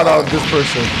pretty big shout out bomb. this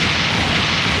person.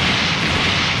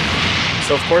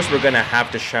 So of course we're gonna have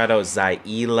to shout out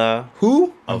Zaila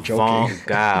Who? I'm joking.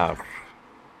 Avant-Garde.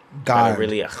 God.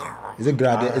 Really? Is it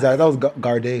Garde? Is that was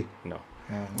Garde? No.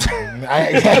 I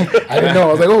didn't know.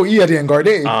 I was like, oh, yeah, and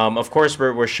Garde. Of course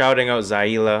we're shouting out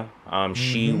Zaila.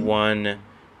 She won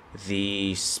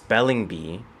the spelling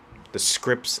bee, the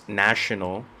Scripps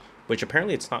National, which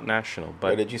apparently it's not national,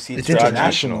 but Did you see It's Taraji-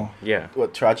 international. yeah.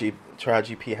 What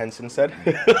Taraji P. Henson said?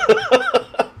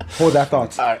 Hold that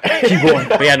thought. Keep going.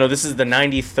 But yeah, no, this is the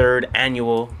 93rd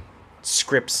annual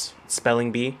Scripps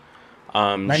spelling bee.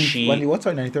 90, what's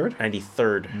our 93rd?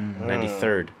 93rd.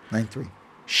 93rd. 93.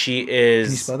 She Can you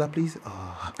is spell that, please?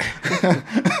 Oh.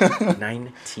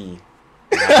 90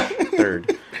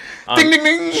 third. Ding, ding,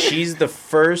 ding. She's the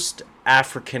first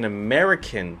African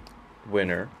American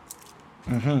winner.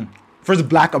 First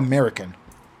black American.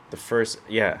 The first,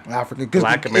 yeah. African. Because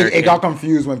Black it American. got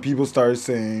confused when people started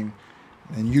saying,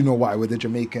 and you know why, with the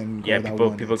Jamaican girl Yeah, that people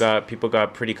won it.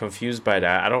 got pretty confused by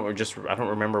that. I don't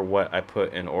remember what I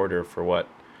put in order for what.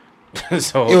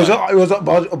 So It was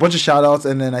about a bunch of shout outs,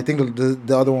 and then I think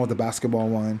the other one was the basketball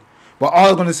one. But all I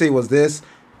was gonna say was this: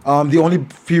 the only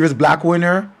previous black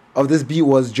winner of this beat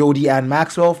was Jody Ann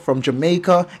Maxwell from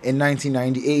Jamaica in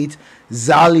 1998.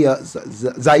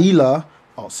 Zaila,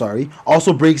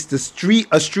 also breaks a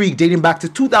streak dating back to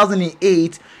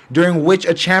 2008, during which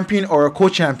a champion or a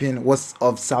co-champion was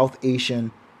of South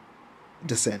Asian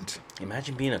descent.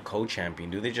 Imagine being a co-champion.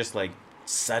 Do they just like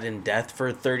sudden death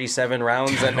for 37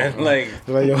 rounds and then like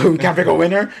yo, we can't pick a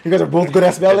winner? You guys are both good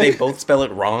at spelling? They both spell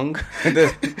it wrong.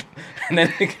 And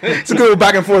then it's go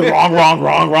back and forth. Wrong.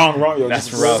 Yo,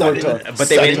 that's rough. But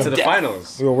they made it to the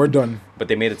finals. Yo, we're done. But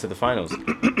they made it to the finals.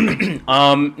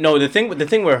 No, the thing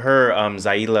with her,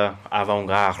 Zaila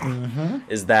Avant-Garde,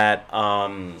 is that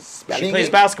she plays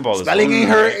basketball. Spelling ain't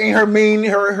her main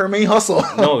hustle.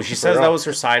 No, she says that was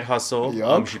her side hustle.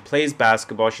 Yep. She plays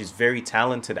basketball. She's very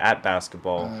talented at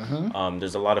basketball.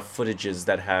 There's a lot of footages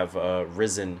that have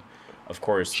risen, of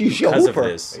course, because of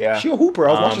this. Yeah. She a hooper.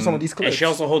 I was watching some of these clips. And she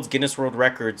also holds Guinness World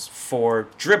Records for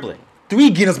dribbling. 3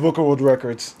 Guinness Book of World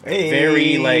Records.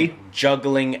 Very like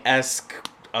juggling-esque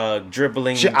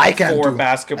dribbling for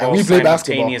basketball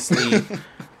simultaneously.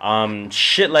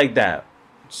 Shit like that.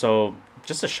 So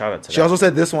just a shout out to that. She also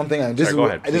said this one thing, and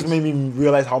this made me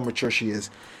realize how mature she is.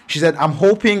 She said, "I'm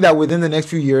hoping that within the next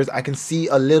few years I can see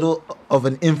a little of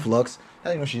an influx." I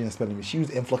didn't know she didn't spell it. She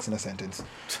used influx in a sentence.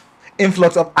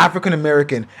 Influx of African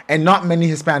American and not many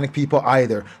Hispanic people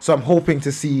either. So I'm hoping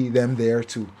to see them there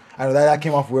too. I know that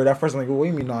came off weird at first. I'm like, what do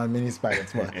you mean not many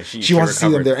Hispanics? But she wants to see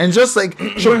them there, and just like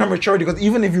showing her maturity. Because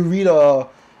even if you read a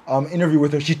interview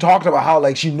with her, she talked about how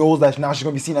like she knows that now she's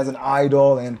gonna be seen as an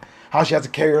idol and how she has to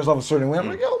carry herself a certain way. I'm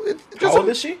like, yo, how old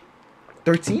is she?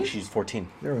 13? She's 14.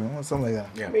 There we go, something like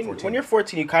that. Yeah, I mean, 14. When you're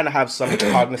 14, you kind of have some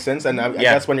cognizance, and I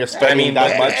guess when you're studying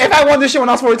that much. If I won this shit when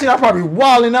I was 14, I'd probably be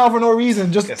wilding out for no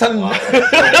reason, just telling you.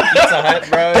 Pizza Hut,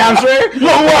 bro. Damn straight. You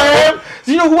know who I am?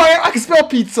 Do you know who I am? I can spell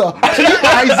pizza.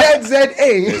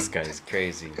 P-I-Z-Z-A. This guy's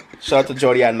crazy. Shout out to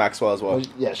Jody Ann Maxwell as well.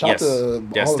 Yeah, shout out to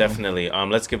yes, definitely.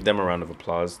 Let's give them a round of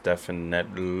applause.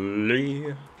 Definitely.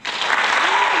 Where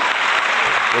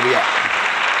we at?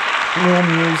 New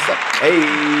music. Hey,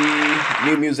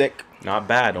 new music. Not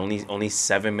bad. Only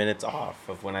 7 minutes off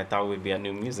of when I thought we'd be at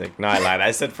new music. No, I lied.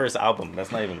 I said first album.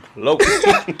 That's not even close.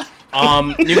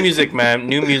 New music, man.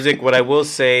 New music. What I will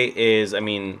say is, I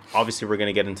mean, obviously we're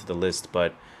gonna get into the list,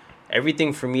 but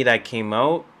everything for me that came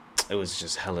out, it was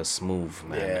just hella smooth,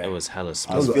 man. Yeah. It was hella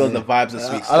smooth. I was feeling the vibes of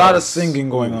Sweet A lot of singing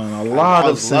going on. A lot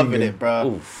of singing. Loving it,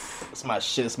 bro. Oof. It's my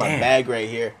shit. It's my bag right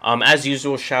here. As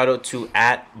usual, shout out to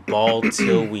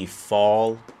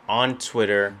 @BallTillWeFall on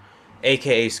Twitter,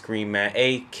 aka Scream Man,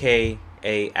 aka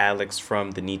Alex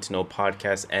from the Need to Know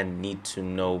podcast and Need to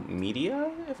Know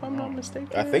Media, if I'm not mistaken.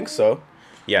 I think so.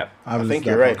 Yeah, I think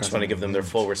you're right. Just want to give them their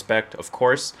full respect, of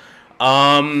course.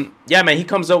 Yeah, man, he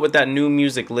comes out with that new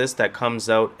music list that comes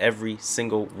out every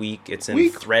single week. It's in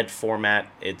thread format.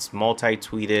 It's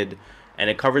multi-tweeted. And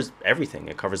it covers everything.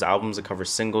 It covers albums, it covers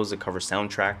singles, it covers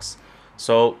soundtracks.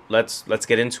 So let's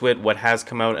get into it. What has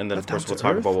come out, and then of course we'll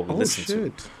talk about what we listen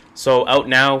to. So out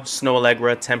now, Snow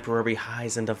Allegra, Temporary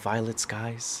Highs in the Violet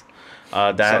Skies.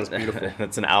 Sounds beautiful.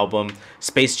 That's an album.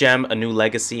 Space Jam, A New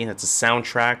Legacy. That's a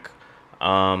soundtrack.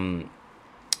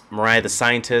 Mariah the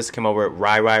Scientist came over at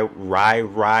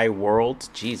Rai World.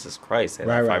 Jesus Christ,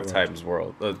 five times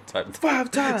World. 5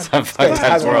 times. Five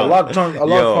times World. A lot of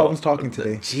problems talking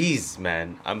today. Jeez,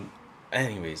 man.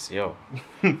 Anyways, yo,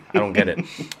 I don't get it.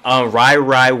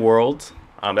 Rai World.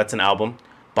 That's an album.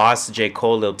 Boss, J.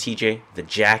 Cole, Lil TJ, The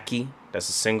Jackie. That's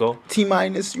a single. T-,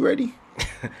 you ready?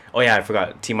 Oh yeah, I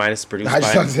forgot. T- produced by. I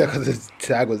just thought because his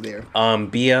tag was there.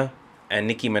 Bia and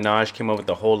Nicki Minaj came out with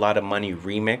the Whole Lotta Money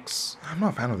remix. I'm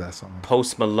not a fan of that song.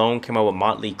 Post Malone came out with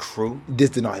Motley Crue.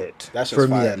 This did not hit. That's for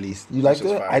fire. Me at least. You liked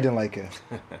it? I didn't like it.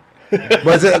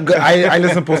 But is it good? I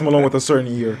listen to Post Malone with a certain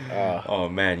ear. Oh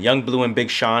man, Young Blue and Big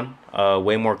Sean,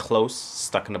 Way More Close,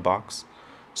 Stuck in the Box.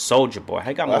 Soulja Boy.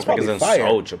 I got more records than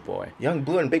Soulja Boy. Young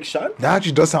Blue and Big Sean? That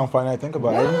actually does sound fun. I think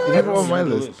about it. It never on my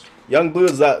list. Young Blue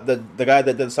is the guy that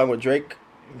did the song with Drake.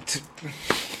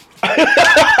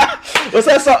 What's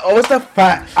that song? Oh, what's that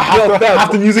fat?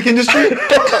 Half the music industry?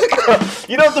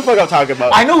 You know what the fuck I'm talking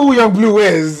about. I know who Young Blue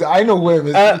is. I know who him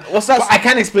is. What's that? I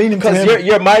can't explain him to him. Because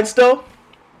your mind still?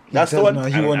 That's the one? I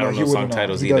don't know song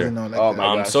titles either.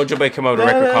 Soulja Boy came out with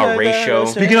a record called Ratio.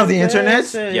 Speaking of the internet,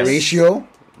 yes.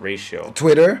 Ratio.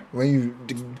 Twitter. When you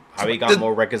how he got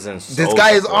more records than Soulja this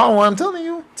guy is on one, I'm telling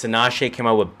you. Tinashe came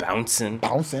out with Bouncin'.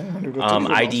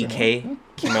 IDK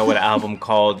came out with an album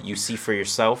called You See For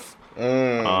Yourself.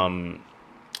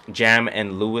 Jam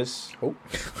and Lewis, Oh.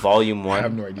 Volume 1. I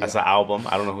have no idea. That's an album.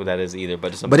 I don't know who that is either,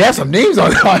 but it's But they have some names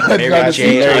on it. Mary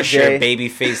J, Mary Usher, J.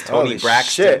 Babyface, Tony Holy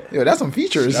Braxton. shit. Yo, that's some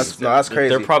features. That's crazy.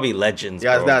 They're probably legends,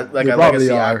 Yeah, bro. it's not like They a probably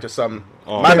legacy are. act or something.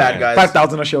 Oh, My man. bad, guys.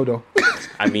 5,000 a show though.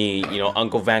 I mean,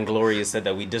 Uncle Vanglorious said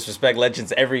that we disrespect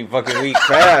legends every fucking week.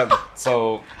 Fam.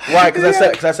 So Why?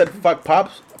 Because I said fuck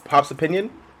Pop's opinion.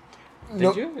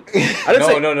 No. did you? I didn't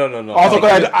say. No. Also,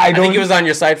 I think don't. he was on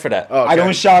your side for that. Oh, okay. I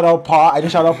don't shout out Pac. I don't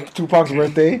shout out Tupac's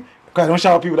birthday because I don't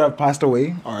shout out people that have passed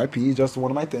away. R.I.P. is just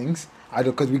one of my things. I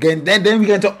do because we get then we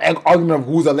get into an argument of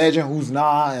who's a legend, who's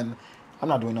not, and I'm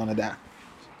not doing none of that.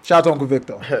 Shout out to Uncle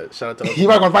Victor. Shout out to. He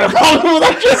might gonna find a problem with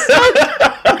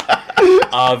that.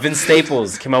 Vince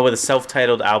Staples came out with a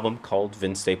self-titled album called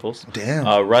Vince Staples. Damn.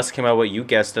 Russ came out with, you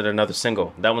guessed it, another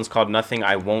single. That one's called Nothing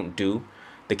I Won't Do.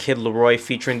 The Kid Leroy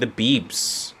featuring the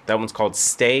Biebs. That one's called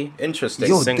Stay. Interesting.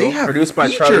 Yo, single they have produced by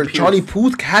featured Charlie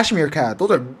Puth, Cashmere Cat.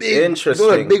 Those are big. Interesting.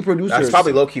 Those are big producers. That's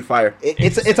probably low key fire.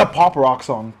 It's a pop rock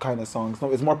song kind of song.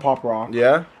 It's more pop rock.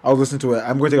 Yeah. I was listening to it.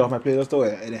 I'm going to take it off my playlist though.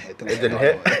 It didn't hit. It didn't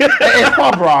hit. It's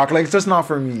pop rock. Like it's just not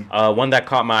for me. One that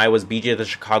caught my eye was BJ the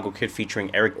Chicago Kid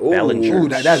featuring Eric Bellinger. Ooh,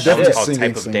 that's That one's definitely called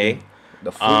singing, Type of Day.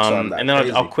 The flutes on that. And then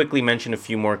crazy. I'll quickly mention a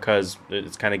few more because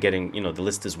it's kind of getting, the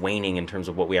list is waning in terms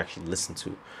of what we actually listen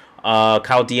to.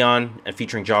 Kyle Dion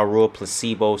featuring Ja Rule,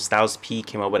 Placebo, Styles P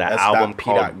came out with an That's album that P.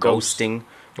 called Ghost. Ghosting,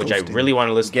 which I really want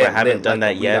to listen to. I Get haven't lit done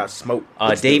like that we got yet. smoke.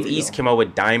 Dave East came out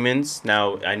with Diamonds.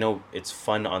 Now, I know it's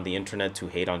fun on the internet to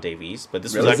hate on Dave East, but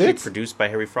this was Really? actually Is it? produced by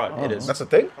Harry Fraud. It is. That's a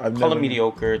thing. Call him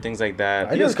mediocre, things like that.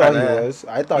 I He just is thought kinda- he was.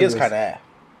 I thought He he is was. kind of.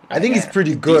 I think he's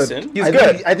pretty good. Decent. He's I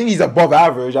good. Think, I think he's above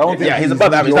average. I don't think. Yeah, he's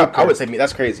above average. Not, I mediocre. would say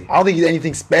that's crazy. I don't think he's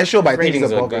anything special, but I think he's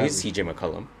Ratings are above good. average. He's CJ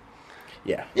McCollum.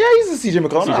 Yeah. Yeah, he's a CJ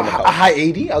McCollum. CJ McCollum. A high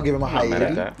 80. I'll give him a high mad at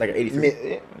 80. that. Like an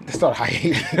 83. It's not a high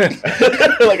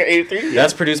 80. Like an 83.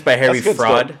 That's produced by Harry That's good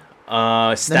Fraud. stuff. The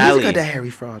music of Stally the Harry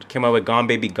Fraud. came out with Gone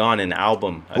Baby Gone, an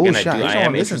album. Oh, Again, shit. I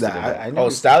am listen interested to in that. that. I Oh, never-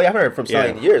 Stally. I haven't heard from Stally Yeah.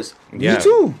 in years. Yeah. Me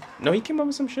too. No, he came out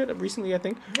with some shit recently, I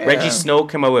think. Yeah. Reggie Snow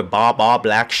came out with Ba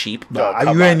Black Sheep. Yo, Are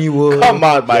come you on. and you would? Come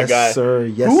on, my yes, guy. sir.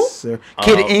 Yes, Who? sir.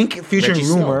 Kid Ink featuring Reggie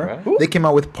Snow, Rumor. right? Who? They came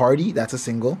out with Party. That's a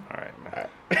single. All right,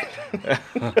 man.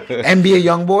 NBA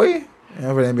Youngboy.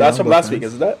 Yeah, for the NBA That's from Youngboy last fans. week,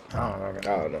 isn't that? I don't know.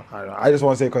 I don't know. I don't know. I just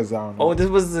want to say because Oh, this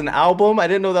was an album? I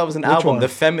didn't know that was an album. one? The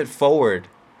Femme It Forward.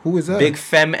 who is that? Big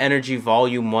Femme Energy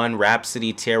Volume 1,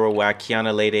 Rhapsody, Tierra Whack,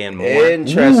 Kiana Lede, and more.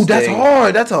 Interesting. Ooh, that's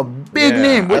hard. That's a big Yeah.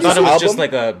 name. I What thought is it was album? just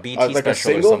like a BT Like a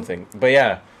special or single? something. But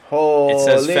yeah, Holy. it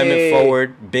says Femme It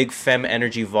Forward, Big Femme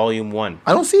Energy Volume 1.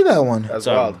 I don't see that one. That's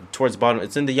So wild. towards bottom,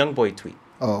 it's in the Youngboy tweet.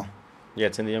 Oh, Yeah,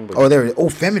 it's in the Youngboy. oh, there it is. Oh,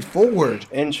 Femin Forward.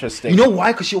 Interesting. You know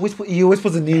why? Because he always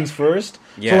puts the names first.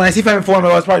 Yeah. So when I see Femin Forward,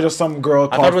 it's probably just some girl.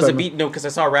 I thought it was a Femin. beat. No, because I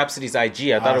saw Rhapsody's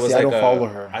IG. I thought it was see, I like don't follow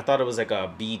her. I thought it was like a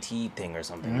BT thing or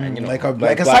something. man. You know, like a Like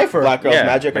like a Black- cipher. Black Girls yeah,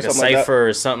 Magic like or a something like that. cipher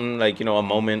or something like a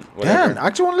moment. Whatever. Damn, I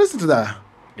actually want to listen to that.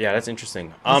 Yeah, that's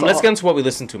interesting. That's Let's all- get into what we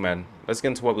listened to, man. Let's get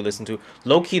into what we listened to.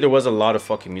 Low key, there was a lot of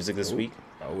fucking music this week.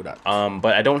 Oh, that.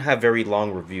 But I don't have very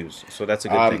long reviews, so that's a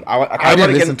good thing. I I kind of didn't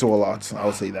want to listen get. to a lot. So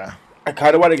I'll say that. I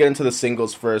kind of want to get into the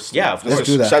singles first. Yeah, of Just course.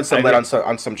 to do that. Shed some I light agree.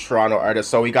 on some Toronto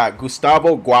artists. So we got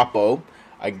Gustavo Guapo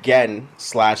again /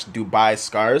 Dubai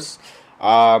Scars.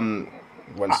 1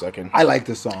 second. I like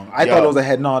this song. I Yo. thought it was a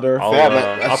head nodder. I'll- Fam,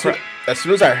 I'll as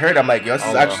soon as I heard, I'm like, yo, this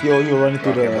is I'll, actually. You're running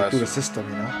through Okay, the bless. through the system,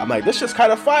 you know. I'm like, this just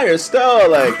kind of fire still.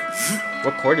 Like,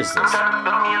 What chord is this?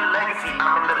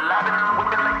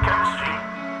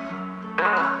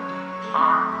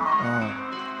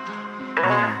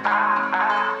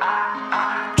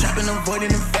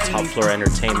 Top Floor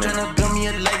Entertainment. Talk over the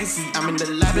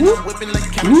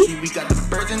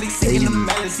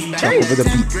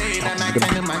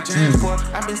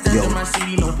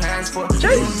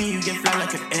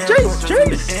beat.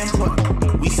 Talk over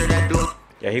the beat.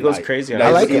 Yeah, he goes like, crazy. I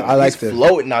like he's- it. I like he's this.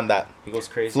 floating on that. He goes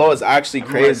crazy. Flow is actually I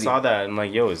remember crazy. I saw that and I'm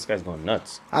like, yo, this guy's going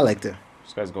nuts. I liked it.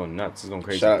 This guy's going nuts. He's going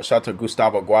crazy. Shout out to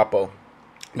Gustavo Guapo.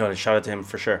 No, shout out to him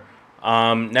for sure.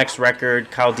 Next record,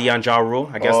 Kyle Dion Ja Rule.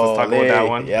 I guess let's talk about that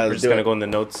one. Yeah, We're let's just do gonna it. go in the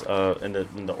notes,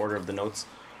 in the order of the notes.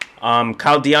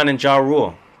 Kyle Dion and Ja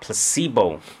Rule,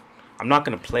 Placebo. I'm not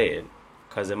gonna play it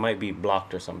because it might be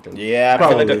blocked or something. Yeah, I feel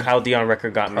like probably. a Kyle Dion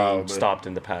record got me Probably. stopped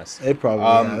in the past. It probably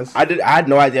has. I had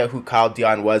no idea who Kyle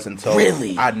Dion was until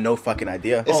Really? I had no fucking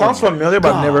idea. It sounds familiar,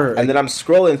 but I've never heard. And then I'm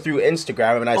scrolling through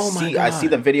Instagram and Oh my I see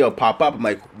God. the video pop up. I'm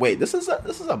like, wait, this is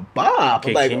a bop. Okay,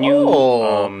 I'm like, can you,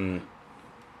 oh.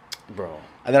 bro?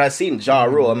 And then I seen Ja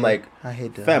Rule. I'm like, I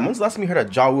hate that. fam, when's the last time you heard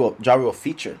a Ja Rule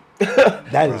feature?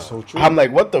 That is so true. I'm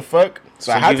like, what the fuck?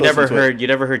 So I had you've to never listen to it. heard? You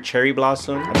never heard Cherry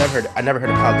Blossom? I never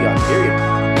heard of Kyle Dion. Period.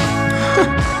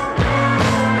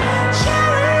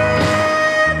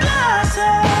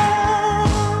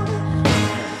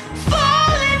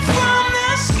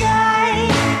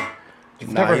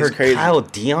 never he's heard crazy. Kyle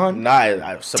Dion?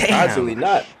 Nah, surprisingly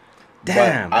not.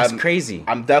 Damn, But that's crazy.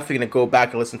 I'm definitely gonna go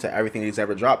back and listen to everything he's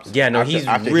ever dropped. Yeah, no, he's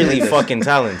really fucking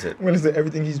talented. When is it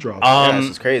everything he's dropped? This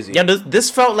is crazy. Yeah,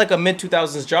 this felt like a mid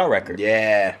 2000s Jaw record.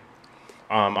 Yeah.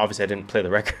 Obviously I didn't play the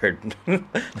record.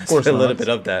 Of course a little not. bit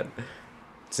of that,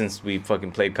 since we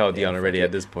fucking played Kyle Dion already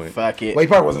at this point. Fuck it. Well, he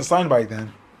probably wasn't signed by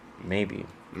then. Maybe,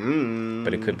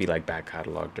 but it could be like back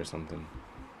cataloged or something.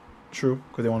 True,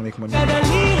 because they want to make money.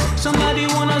 Somebody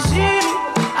wanna see me,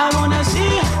 I wanna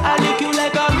see. I lick you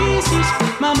like a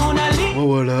Reese's, my Mona Lisa. What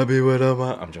would I be without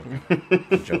my? I'm joking.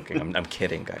 I'm joking. I'm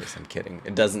kidding, guys. I'm kidding.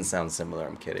 It doesn't sound similar.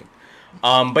 I'm kidding.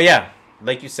 But yeah,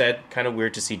 like you said, kind of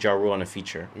weird to see Ja Rule on a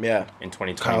feature. Yeah. In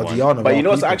 2021. Kyle Dion, But you know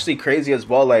what's actually crazy as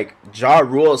well? Like, Ja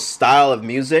Rule's style of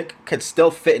music could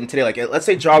still fit in today. Like, let's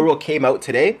say Ja Rule came out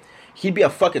today, he'd be a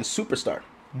fucking superstar.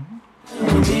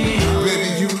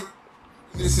 Baby, you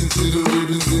listen to the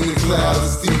rhythms in the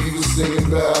clouds. Stevie was singing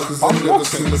about, cause I never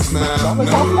seen a smile. No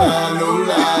lie, no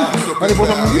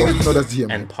lie. No, that's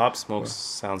him. And Pop Smoke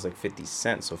sounds like 50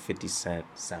 Cent, so 50 Cent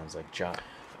sounds like Ja.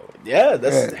 Yeah,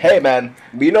 that's hey man.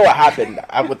 We know what happened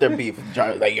with their beef.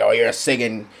 Like, yo, you're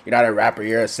singing, you're not a rapper,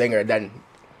 you're a singer. Then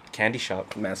Candy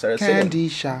Shop. man started singing. Candy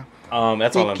Shop.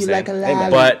 That's all I'm saying.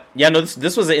 But yeah, no,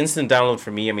 this was an instant download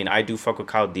for me. I mean, I do fuck with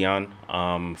Kyle Dion.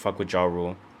 Fuck with Ja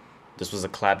Rule. This was a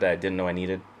collab that I didn't know I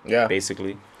needed. Yeah.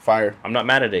 Basically. Fire. I'm not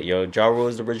mad at it, yo. Ja Rule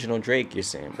is the original Drake, you're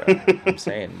saying, bro. I'm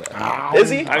saying, bro. Is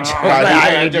he? I'm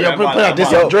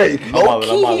Drake.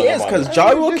 Low-key he is, because Ja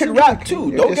Rule can rap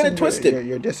too. Don't get it twisted.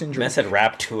 You're dissing I Drake. said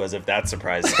rap too, as if that's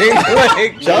surprising.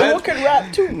 Like, Ja Rule can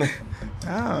rap too.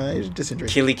 You're dissing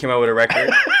Drake. Killy came out with a record.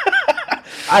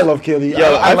 I love Killy.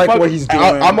 Yo, I like what he's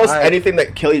doing. Almost anything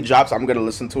that Killy drops, I'm gonna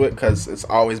listen to it because it's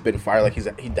always been fire. Like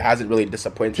he hasn't really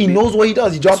disappointed. He me. knows what he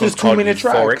does. He drops This his one's called 2-minute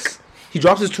tracks. He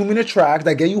drops his 2-minute tracks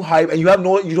that get you hype, and you don't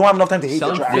have enough time to hate the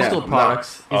Selling track. physical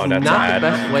products is Oh, not that's the an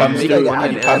best way to Comes make through, money.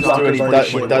 he and comes ends through and up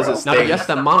he does his Now, thing. yes,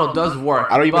 the mono does work.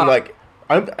 I don't even but like.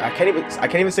 I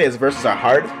can't even say his verses are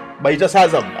hard, but he just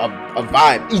has a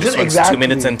vibe. He This just one's exactly 2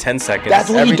 minutes and 10 seconds. That's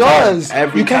what he Every time. does.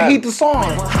 Every You can't time. hate the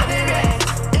song.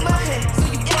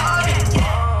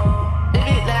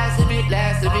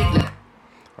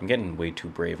 I'm getting way too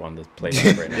brave on the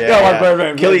playlist right now.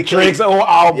 Yeah. Drake's own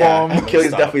album. Yeah,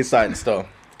 Killy's definitely signed still.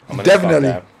 I'm gonna Definitely.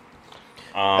 stop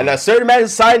that. And a certain man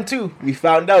is signed too. We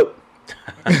found out.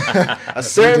 A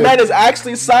certain man is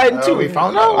actually signed too. We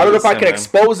found out. I don't know if I can Listen, man.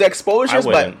 expose the exposures,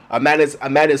 I but wouldn't. a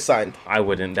man is signed. I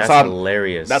wouldn't. That's all-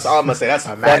 hilarious. That's all I'm gonna say. That's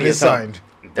A man funny is as hell. signed.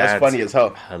 That's funny as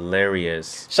hell.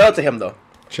 Hilarious. Shout out to him though.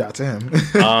 Shout out to him.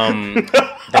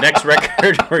 The next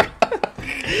record Shout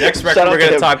out we're to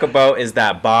gonna him. talk about is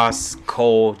that Boss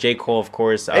Cole, J. Cole, of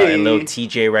course, Hey. a little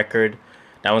TJ record.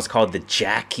 That one's called the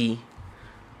Jackie.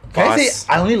 Can I Boss,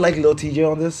 say I only like Lil TJ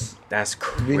on this? that's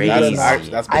Really? crazy.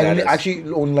 That's I only, badass. actually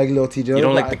only like Lil TJ. You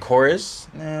don't like the chorus?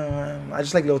 I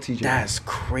just like Lil TJ. That's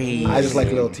crazy. I just like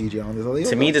Lil TJ on this. Like,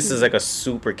 To me, this is like a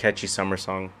super catchy summer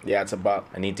song. Yeah, it's a bop.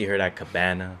 I need to hear that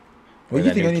Cabana. What Or do you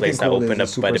that think new anything place that Cole is opened a up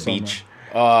by super the summer? beach.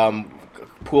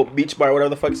 Pool Beach Bar, whatever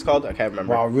the fuck it's called. I can't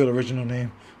remember. Wow, real original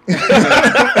name.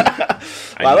 I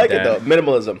like need it though. that.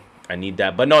 Minimalism. I need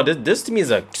that. But no, this to me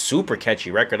is a super catchy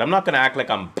record. I'm not gonna act like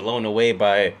I'm blown away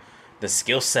by the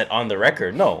skill set on the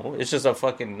record. No, it's just a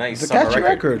fucking nice It's a summer catchy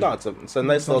record. No, it's a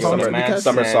nice little song summer, to be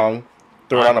summer catchy. song.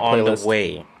 Throw it on a I'm on playlist. the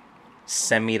way.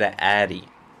 Send me the Addy.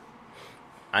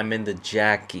 I'm in the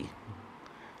Jackie.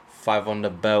 5 on the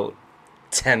belt.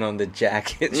 10 on the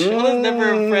jacket. Shaw's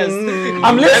never impressed.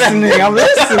 I'm listening.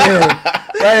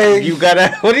 Like, You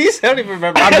gotta. What do you say? I don't even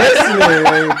remember. I'm listening.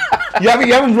 Like,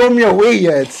 you haven't blown me away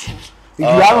yet. You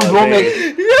haven't blown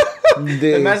me.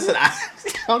 The man said, I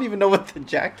don't even know what the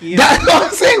Jackie is. That's what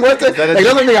I'm saying. What the? Like, that's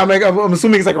the thing. I'm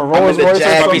assuming it's like a Rolls the Royce or Jag.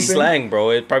 It's probably something. slang, bro.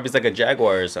 It probably is like a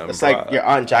Jaguar or something. It's like bro. your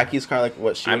Aunt Jackie's car, like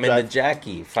what she I'm would in the drive.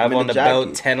 Jackie. 5 I'm in on the the belt,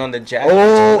 Jackie. 10 on the Jackie.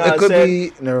 Oh, I it could said-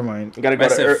 be. Never mind. You gotta I go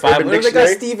to said 5. Urban What if they got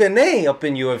Dictionary. Stephen A up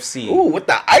in UFC? Ooh, with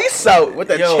the ice out, with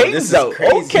the Yo, this chains is out.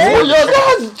 crazy. Okay. Oh,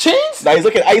 yo, chains. Nah, he's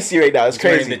looking icy right now. It's He's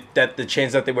wearing crazy. the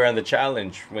chains that they wear on the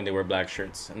challenge when they wear black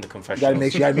shirts in the You confessional.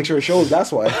 gotta make sure it shows.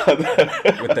 That's why. with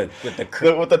the With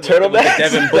the with the turtlenecks?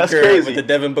 Devin That's Booker crazy. with the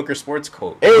Devin Booker sports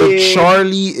coat. Hey. The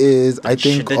Charlie is, I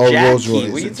think, the a Jackie. Rolls What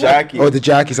you Royce. talking- Jackie. Oh, the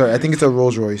Jackie. Sorry, I think it's a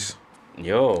Rolls Royce.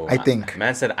 Yo, I think.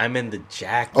 man said I'm in the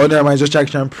Jackie. Oh, never mind. Just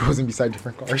Jackie Chan posing beside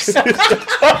different cars.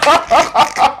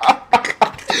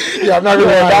 Yeah, I'm not gonna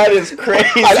lie. That is crazy.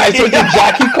 I took the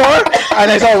Jackie car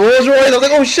and I saw Rolls Royce. I was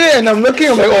like, oh shit! And I'm looking.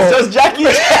 I'm like, It's oh, just Jackie.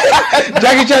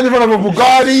 Jackie Chan in front of a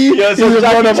Bugatti. Yo, He's so in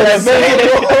front of Jackie a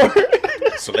Chan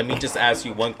Aventador. So let me just ask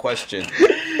you one question: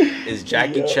 is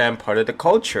Jackie Chan part of the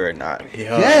culture or not?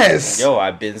 Yes. Yo,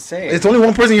 I've been saying. It's only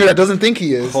one person here that doesn't think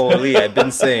he is. Holy, I've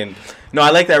been saying. No, I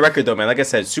like that record though, man. Like I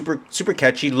said, super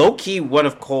catchy. Low key, one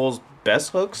of Cole's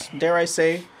best hooks, dare I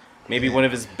say? Maybe one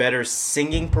of his better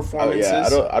singing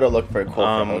performances. Oh, yeah, I don't look for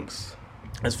Cole for hooks.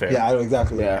 That's fair. Yeah, I know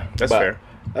exactly. Yeah, that's fair.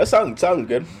 That sounds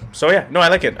good. So yeah, no, I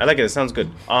like it. It sounds good.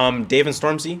 Dave and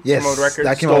Stormzy Yes, promote record.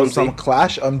 that came out with some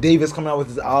Clash. Dave is coming out with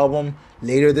his album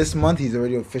later this month. He's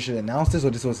already officially announced it, so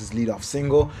this was his lead-off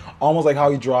single. Almost like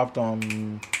how he dropped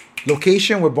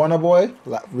Location with Burna Boy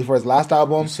before his last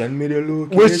album. Send me the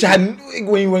location. Which had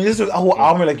when you listen to the whole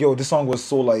album, you're like, yo, this song was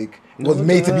so like was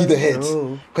made to be the hits.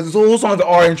 Because the whole songs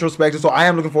are introspective. So I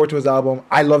am looking forward to his album.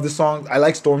 I love this song. I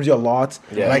like Stormzy a lot.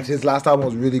 Yeah. Like his last album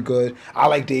was really good. I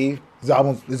like Dave. His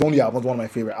only album is one of my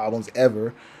favorite albums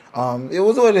ever. It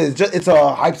was what it is. It's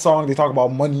a hype song. They talk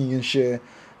about money and shit.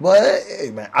 But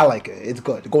hey, man, I like it. It's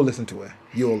good. Go listen to it.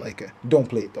 You'll like it. Don't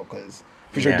play it though, because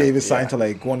for sure Dave is signed to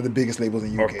like one of the biggest labels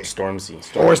in UK. Or Stormzy.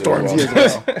 Or Stormzy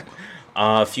as well.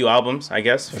 A few albums, I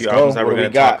guess. A few albums that we're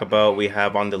going to talk about. We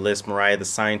have on the list Mariah the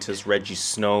Scientist, Reggie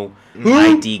Snow,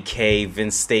 IDK,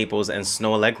 Vince Staples, and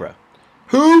Snow Allegra.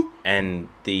 Who? And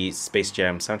the Space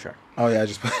Jam soundtrack. Oh yeah,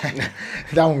 just that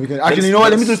one we can. Actually, you know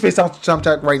what? Let me do the Space Jam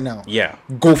soundtrack right now. Yeah.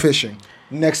 Go Fishing.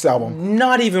 Next album.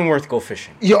 Not even worth Go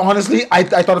Fishing. Yeah, honestly, I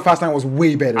thought the Fast 9 was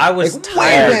way better. I was like,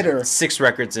 tired. Way better. 6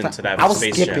 records into that. I was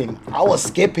Space skipping. Jam. I was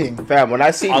skipping. Fam, when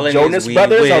I see Jonas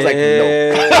Brothers, I was like,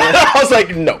 no. I was like,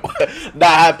 no, not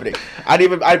happening.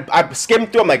 I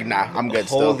skimmed through. I'm like, nah, I'm good.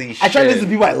 Holy shit. I tried to listen to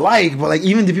people I like, but like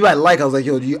even the people I like, I was like,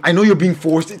 yo, I know you're being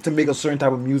forced to make a certain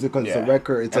type of music because it's a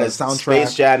record, it's a soundtrack.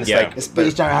 Space Jam, it's like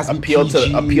Space Jam has to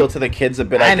appeal to the kids a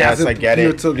bit. I guess I get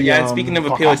it. And speaking of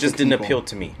appeal, it just didn't appeal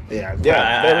to me. Yeah.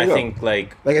 I think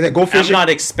like I said, Go Fishing. I'm not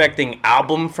expecting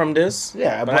album from this.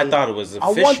 Yeah, but I thought it was a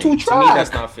fishing. 1-2 track. To me,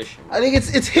 that's not fishing. I think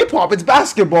it's hip hop. It's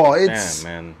basketball. It's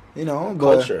man. You know,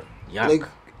 culture. Yeah. Like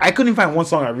I couldn't find one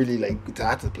song I really like to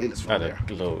add to the playlist from there.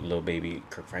 Little Baby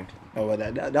Kirk Franklin. Oh, but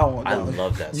that one. I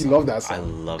love that song. You love that song. I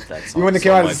love that song. You when it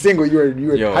came out as a single, you were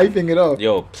hyping it up.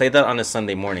 Yo, play that on a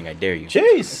Sunday morning. I dare you.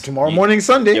 Jeez. Tomorrow morning,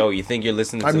 Sunday. Yo, you think you're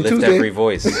listening to Lift Tuesday. Every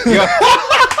Voice?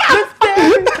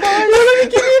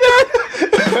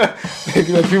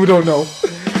 People don't know.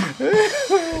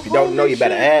 If you don't know, you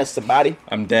better ask somebody.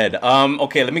 I'm dead.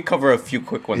 Okay, let me cover a few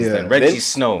quick ones then. Reggie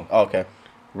Snow. Oh, okay.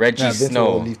 Reggie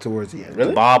Snow. Leave towards the end.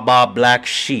 Really? Baba Black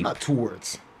Sheep. Not 2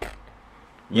 words.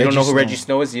 You don't know who Reggie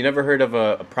Snow is? You never heard of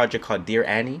a project called Dear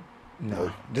Annie?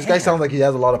 No. This guy sounds like he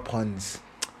has a lot of puns.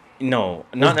 No,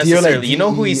 not necessarily. Like you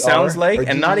know who he sounds like?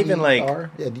 And not even like...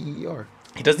 Yeah, D-E-R.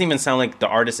 He doesn't even sound like the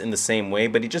artist in the same way,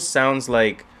 but he just sounds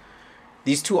like...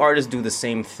 These two artists do the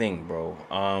same thing, bro.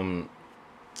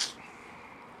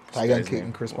 Tyga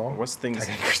and Chris Paul? What's thing's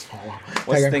Chris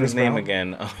name Brown?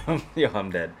 again? Yo,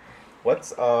 I'm dead.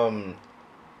 What's... I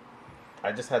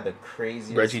just had the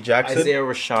craziest... Reggie Jackson? Isaiah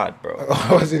Rashad, bro.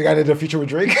 Oh, is he the guy that did a feature with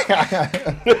Drake?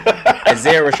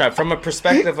 Isaiah Rashad. From a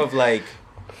perspective of like,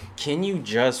 can you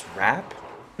just rap?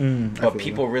 But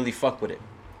people really fuck with it.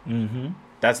 Mm-hmm.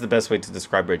 That's the best way to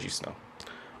describe Reggie Snow.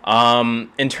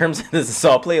 In terms of this,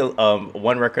 so I'll play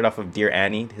one record off of Dear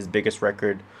Annie. His biggest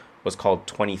record was called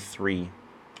 23.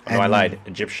 Oh, no, I lied.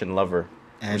 Egyptian Lover.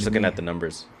 I'm just looking at the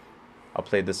numbers. I'll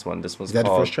play this one. This one's called... Is that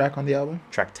the first track on the album?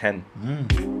 Track 10.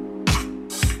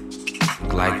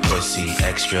 Like pussy,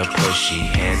 extra pushy,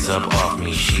 hands up off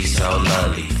me, she's so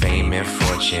lovely. Fame and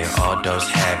fortune, all those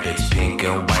habits, pink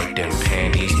and white, them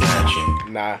panties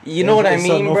matching. Nah. You know what I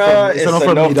mean, bro? It's a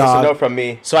no from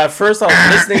me. So at first I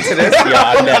was listening to this.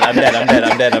 Yeah,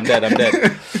 I'm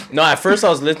dead. No, at first I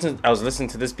was listening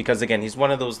to this because again, he's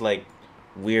one of those like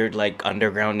weird like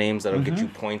underground names that'll get you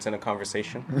points in a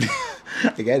conversation. I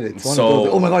get it. It's one of those,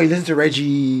 oh my god, you listen to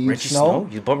Reggie Snow?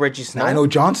 You bump Reggie Snow? I know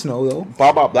Jon Snow though.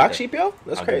 Baba Black Sheep, yo?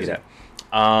 That's I'll crazy. give you that.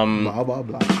 Baba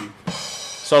Black Sheep.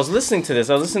 So I was listening to this.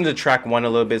 I was listening to track 1 a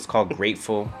little bit. It's called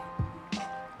Grateful.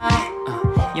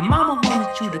 Your mama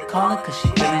wanted you to call her cause she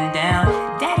feeling down.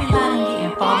 Daddy lying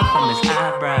getting falling from his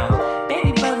eyebrow.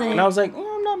 Baby brother. And I was like,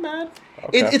 I'm not mad.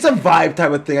 Okay. It's a vibe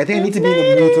type of thing. I think I need to be in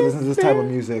the mood to listen to this type of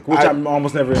music, which I'm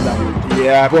almost never in that mood.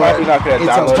 Yeah, I'm probably not gonna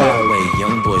download it. Way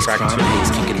young boys crime haze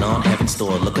kicking on heaven's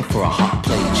door, looking for a hot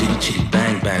plate. Chitty chitty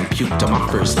bang bang, puked on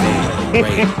my first day.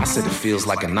 Great, I said it feels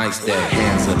like a nice day.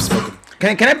 Hands up, smoking.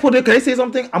 Can I say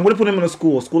something? I'm gonna put him in a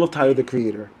school of Tyler the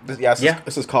Creator.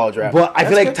 This is college rap. But I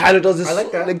feel like Tyler does this. I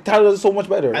like that. Like Tyler does it so much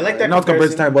better. I like that. Not compared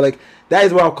to time, but like that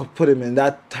is where I'll put him in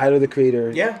that Tyler the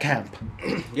Creator camp.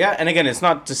 Yeah, and again, it's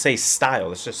not to say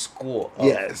style; it's just school.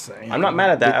 Yes, I'm not mad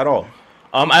at that at all.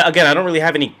 I don't really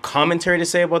have any commentary to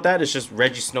say about that. It's just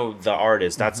Reggie Snow, the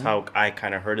artist. That's how I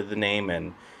kind of heard of the name,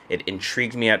 and It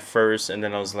intrigued me at first, and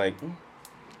then I was like,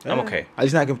 I'm okay. I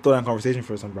just not gonna throw that in conversation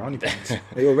for some brownie points. Hey,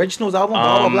 yo, Reg Snow's album,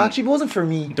 blah, blah, Black Sheep wasn't for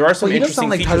me. There are some But he does interesting sound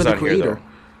like features Tyler, the on here, though. Creator.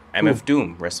 MF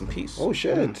Doom, rest in peace. Oh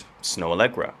shit. Snow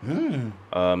Allegra.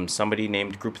 Somebody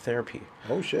named Group Therapy.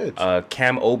 Oh shit.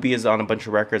 Cam Obi is on a bunch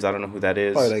of records. I don't know who that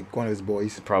is. Probably like one of his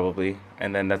boys. Probably.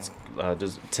 And then there's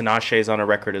Tinashe is on a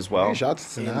record as well. Hey, shout out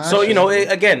to Tinashe. So,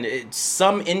 it's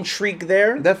some intrigue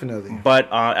there. Definitely.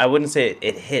 But I wouldn't say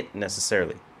it hit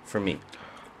necessarily for me.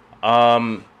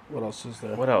 What else is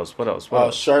there? What else?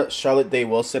 Charlotte Day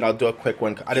Wilson. I'll do a quick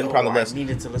one. I didn't put on the list. I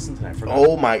needed to listen to that. I forgot.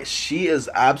 Oh my, she is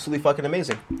absolutely fucking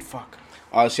amazing. Fuck.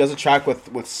 She has a track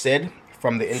with Sid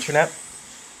from the internet.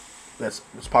 It's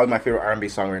probably my favorite R&B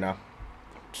song right now.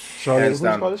 Charlotte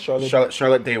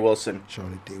Day Wilson.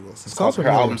 Charlotte Day Wilson. Her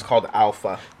album's called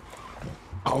Alpha.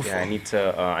 Yeah, I need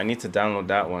to download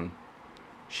that one.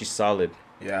 She's solid.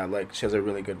 Yeah, like she has a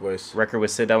really good voice. Record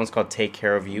with Sid. That one's called Take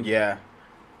Care of You. Yeah.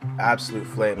 Absolute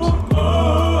flames. What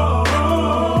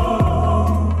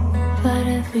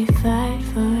if we fight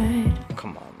for it?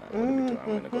 Come on, man. What are we doing? I'm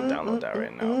gonna go download that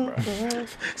right now, bro.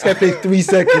 This guy played 3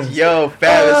 seconds. Yo,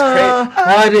 fam, it's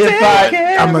crazy.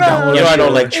 I'm gonna download I don't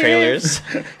shit. like trailers.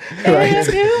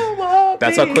 Right.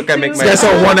 That's how quick I make my. That's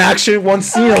all one action, one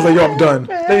scene. I was like, yo, I'm done.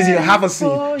 Let me see half a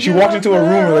scene. She walked into a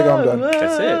room and like, I'm done.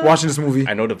 That's it. Watching this movie.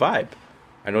 I know the vibe.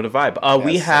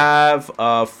 We have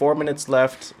 4 minutes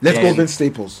left. Let's go Vince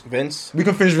Staples. Vince? We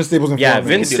can finish Vince Staples in 4 minutes.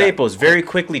 Vince Staples, very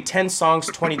quickly. 10 songs,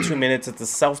 22 minutes. It's a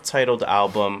self-titled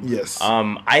album. Yes.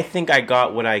 I think I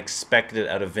got what I expected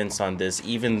out of Vince on this,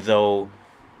 even though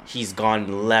he's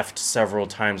gone left several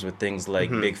times with things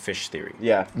like Big Fish Theory.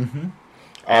 Yeah. Mm-hmm.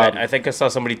 And I think I saw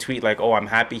somebody tweet like, "Oh, I'm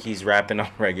happy he's rapping on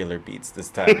regular beats this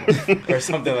time," or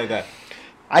something like that.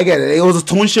 I get it. It was a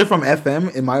tone shift from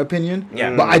FM, in my opinion.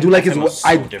 Yeah, but I do like his.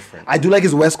 Different. I do like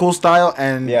his West Coast style,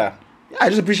 and I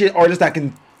just appreciate artists that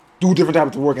can do different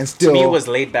types of work and still. To me, it was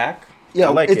laid back.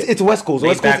 Yeah, it's West Coast.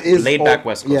 West Coast is laid back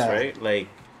West Coast, right?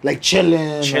 Like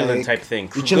chilling type thing.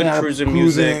 Good cruising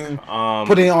music.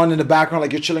 Putting it on in the background,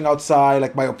 like you're chilling outside,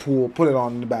 like by a pool. Put it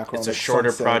on in the background. It's a like shorter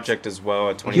sunset. project as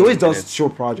well. At 20 He always minutes. does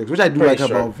short projects, which I do like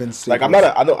about Vince Staples. Like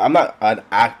I'm not an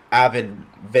avid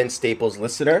Vince Staples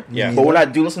listener. Yeah. But when I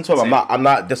do listen to him, I'm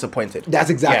not disappointed. That's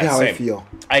exactly how I feel.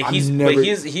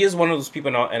 He is one of those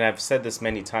people, and I've said this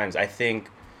many times. I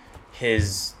think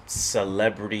his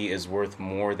celebrity is worth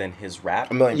more than his rap.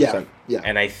 1,000,000%. Yeah.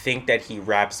 And I think that he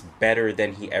raps better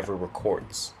than he ever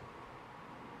records.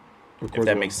 If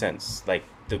that makes sense. Like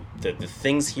the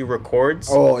things he records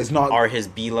are his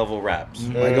B-level raps. I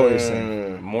know what you're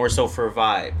saying. More so for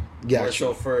vibe. Yeah, More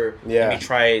so for let me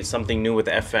try something new with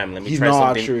the FM. Let me He's try not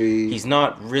something. actually He's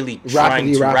not really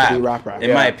trying to rap.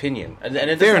 In my opinion, and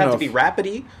it doesn't have to be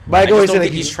rapidy. But I just don't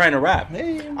think he's trying to rap.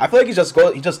 I feel like he's just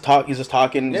talking,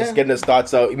 just getting his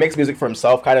thoughts out. He makes music for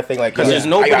himself, kind of thing. Like because there's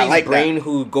nobody's brain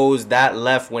who goes that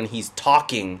left when he's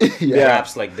talking.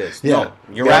 Raps like this. No,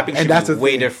 your rapping should be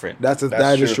way different. That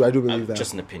is true. I do believe that.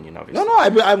 Just an opinion, obviously. No,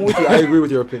 I'm with you. I agree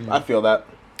with your opinion. I feel that.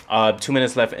 2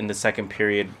 minutes left in the second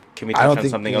period. Can we touch on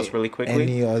something else really quickly?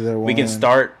 Any other one? We can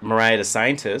start Mariah the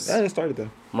Scientist. Yeah, let's start it then.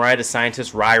 Mariah the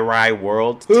Scientist, Rai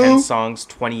World, 10 songs,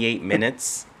 28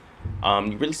 minutes.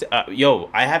 You really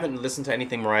I haven't listened to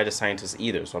anything Mariah the Scientist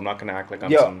either, so I'm not gonna act like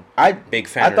I'm some big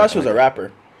fan. I thought she was a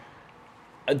rapper.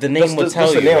 The name will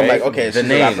tell you. Name, right? I'm like, okay, the she's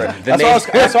name. a rapper. That's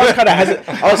why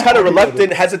I was kind of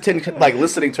reluctant, hesitant, like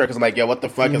listening to her because I'm like, yo, what the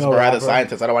fuck is Mariah the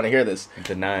Scientist? I don't want to hear this.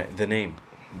 The name.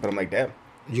 But I'm like, damn.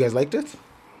 You guys liked it?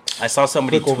 I saw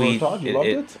somebody tweet. You loved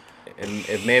it?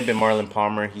 It may have been Marlon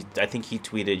Palmer. I think he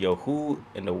tweeted, "Yo, who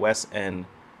in the West End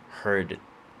hurt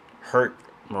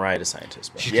Mariah the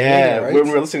Scientist?" Bro? Yeah, right? When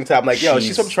we were listening to it, I'm like, yo,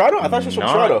 she's from Toronto? I thought she was from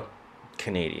Toronto.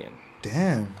 Canadian.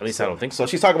 Damn. At least I don't think so. So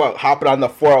she's talking about hopping on the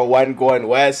 401 going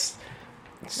west.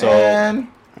 So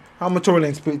how much Tory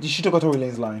Lanez? She took a Tory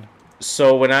Lanez line.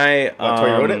 So when I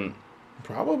Tory wrote it?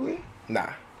 Probably. Nah.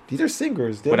 These are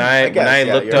singers. When I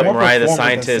looked up Mariah the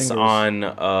Scientist on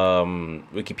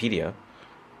Wikipedia,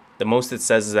 the most it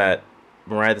says is that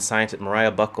Mariah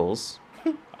Buckles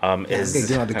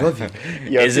is an American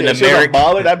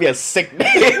baller. That'd be a sick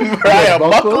name. Mariah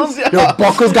Buckles. Yo,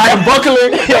 Buckles got him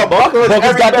buckling. Yo, Buckles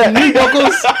got the knee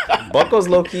buckles. Buckles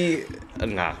low key.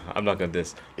 Nah, I'm not gonna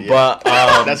diss. Yeah. But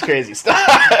that's crazy.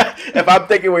 If I'm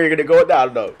thinking where you're gonna go, I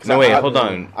don't know. No, wait, hold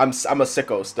on. I'm a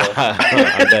sicko still.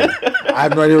 I'm dead. I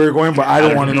have no idea where you're going, but I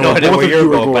don't want to know where you're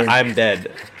going. But I'm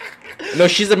dead. No,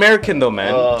 she's American though,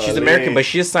 man. She's American, but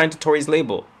she is signed to Tory's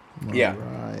label. Yeah.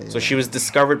 So she was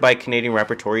discovered by Canadian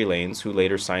rapper Tory Lanez, who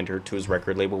later signed her to his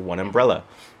record label One Umbrella.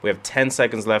 We have 10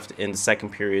 seconds left in the second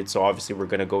period, so obviously we're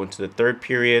gonna go into the third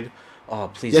period. Oh,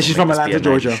 please. Yeah, don't she's make from this be Atlanta,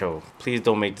 a 90 Georgia. Show. Please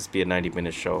don't make this be a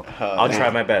 90-minute show. I'll try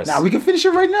my best. Nah, we can finish it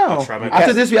right now. I'll try my After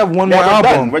best. this, we have one Yeah, more we're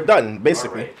album. done. We're done,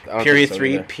 basically. I don't Period think so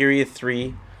 3,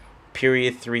 either.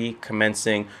 period 3,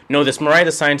 commencing. No, this Mariah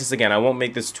the Scientist again. I won't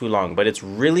make this too long, but it's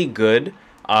really good.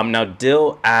 Now,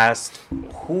 Dill asked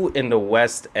who in the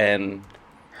West End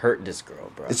hurt this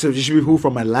girl, bro. So it should be who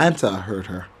from Atlanta hurt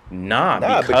her. Nah,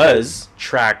 Nah, because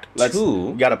track Let's,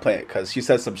 2. you gotta play it because she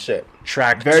said some shit.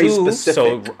 Track Very 2. specific.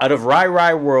 So out of Rai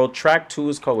Rai World, track 2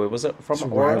 is called. Wait, was it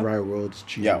from Aura? Right World's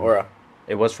cheating. Yeah, Aura.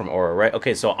 It was from Aura, right?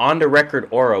 Okay, so on the record,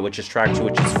 Aura, which is track 2,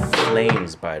 which is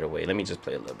Flames, by the way. Let me just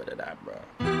play a little bit of that, bro.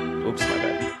 Oops, my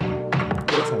bad.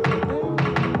 That sounds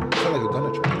like a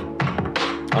Gunna track.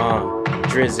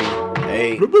 Drizzy.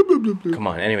 Hey. Come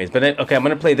on, anyways. But then, okay, I'm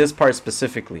going to play this part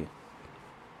specifically.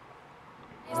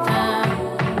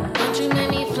 Don't you make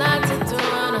me fly to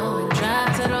Toronto and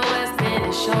drive to the West End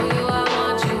and show you I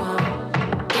want you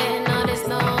home. Getting all this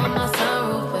snow on my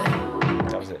sunroof.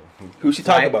 That was it. Who's she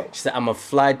talking about? She said, I'm going to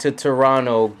fly to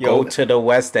Toronto, go to the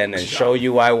West End, and show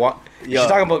you I want... She's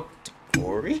talking about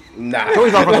Tory? Nah.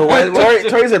 Tory's not from the West.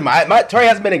 Tory's in Tory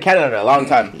hasn't been in Canada in a long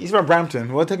time. He's from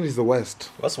Brampton. Well, technically, it's the West.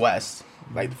 What's West?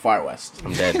 Like the far West.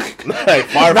 I'm dead. Like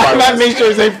far Not west. make sure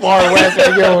you say far West.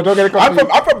 Like, yo, don't get it I'm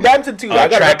from Brampton too. I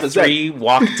gotta Track represent. 3,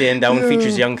 Walked In. That one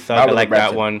features Young Thug. I was like in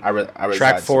that Brampton. one. I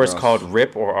Track reside 4 is somewhere called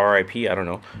RIP or R.I.P. I don't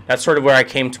know. That's sort of where I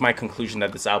came to my conclusion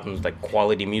that this album is like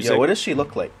quality music. Yo, what does she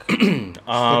look like?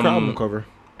 album cover.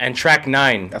 And track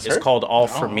 9 That's is her? called All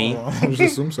For Me. I just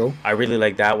assume so. I really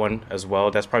like that one as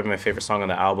well. That's probably my favorite song on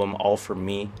the album, All For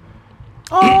Me.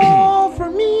 All for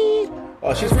me.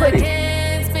 Oh, she's pretty.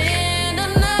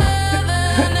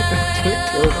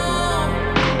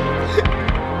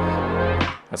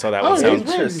 That's how that one yeah,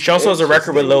 sounds. She also has a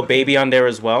record with Lil Baby on there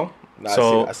as well. Nah,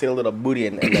 So I see a little booty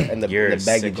in the you're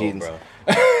baggy sicko, jeans. bro.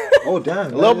 Oh,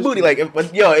 damn. A little booty, like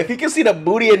if you can see the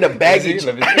booty in the baggy jeans.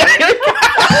 Yo,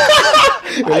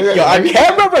 I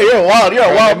can't remember. You're wild. You're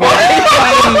a wild boy.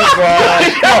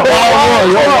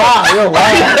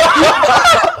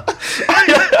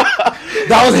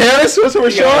 That was Harris for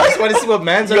sure. I just want to see what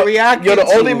man's are reacting. You're the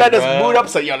only to, man that's bruh. booed up.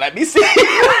 So yo, let me see.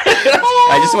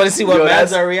 I just want to see what Yo,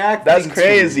 man's that's- are reacting. that's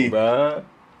crazy. to, bruh.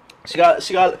 She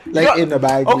got Like in the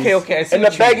baggy. Okay, I see in what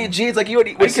the you baggy mean. jeans, like you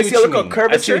can I see a what look you of mean.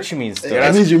 curvature. I see what you mean. Still.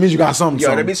 That means you got something.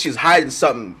 Yo, that means she's hiding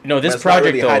something. No, this but it's not project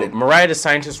really though, hiding. Mariah the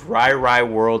Scientist, Rai Rai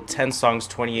World, 10 songs,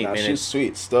 28 Nah, minutes. she's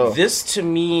sweet still. This to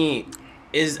me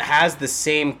has the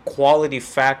same quality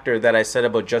factor that I said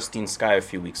about Justine Skye a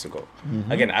few weeks ago. Mm-hmm.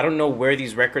 Again, I don't know where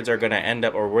these records are going to end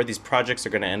up or where these projects are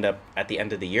going to end up at the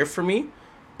end of the year for me,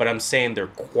 but I'm saying their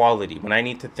quality. When I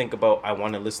need to think about I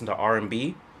want to listen to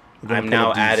R&B, I'm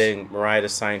now adding Mariah the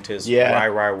Scientist, Rai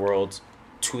Rai World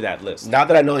to that list. Now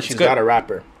that I know that she's good. not a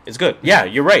rapper. It's good. Yeah,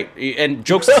 you're right. And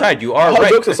jokes aside, you are All right.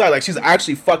 jokes aside, like she's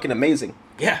actually fucking amazing.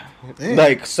 Yeah.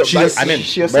 Like so, I'm in.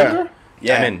 She a singer?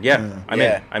 Yeah, I'm in.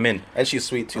 Yeah, I'm in. And she's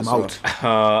sweet too. I'm so. out.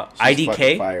 She's fucking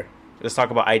IDK. fire. Let's talk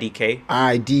about IDK.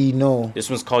 ID no. This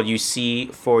one's called You See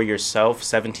For Yourself.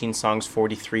 17 songs,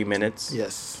 43 minutes.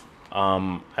 Yes.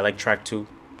 I like track 2,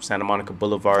 Santa Monica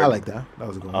Boulevard. I like that. That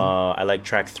was a good one. I like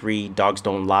track 3, Dogs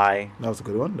Don't Lie. That was a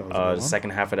good one. That was a good The one. second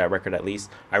half of that record, at least.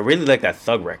 I really like that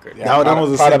Thug record. That one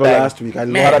was the Prada single Bang. last week. I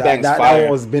love Prada that. Bang's That fire.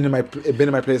 one was been in my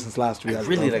place since last week. I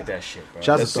really like that shit, bro.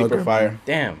 Shouts That's to super Thugger. fire.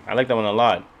 Damn, I like that one a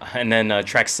lot. And then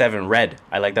track 7, Red.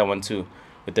 I like that one too.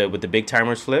 With the Big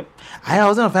Timers flip. I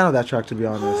wasn't a fan of that track, to be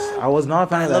honest. I was not a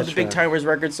fan I of love that the Big track. Timers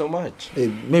record so much.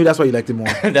 Maybe that's why you liked it more.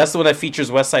 That's the one that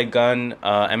features Westside Gun,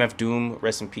 MF Doom,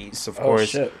 rest in peace, of course,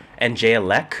 shit. and Jay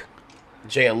Elec.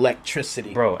 J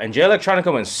Electricity. Bro, and Jay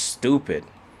Electronica went stupid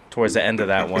towards the end of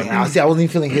that one. See, I wasn't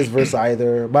even feeling his verse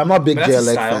either. But I'm not a big But Jay that's his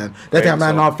Elec style, fan. That's right? I'm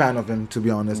So- not a fan of him, to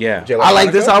be honest. Yeah. Jay I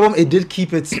like this Electronica? album. It did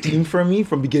keep its theme for me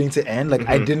from beginning to end. Like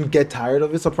I didn't get tired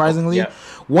of it, surprisingly. Yeah.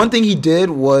 One thing he did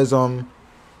was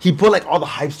he put like all the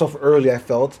hype stuff early, I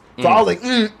felt. So I was like,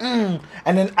 and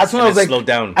then as soon as I was like, slowed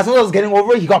down. as soon as I was getting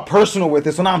over it, he got personal with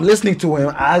it. So now I'm listening to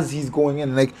him as he's going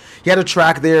in. Like he had a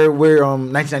track there where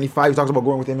 1995 he talks about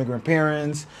growing with immigrant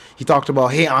parents. He talked about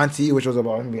Hey Auntie, which was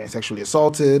about him being sexually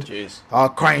assaulted. Jeez.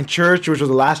 Crying Church, which was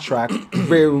the last track.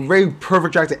 very, very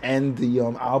perfect track to end the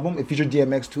album. It featured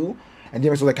DMX too. And DMX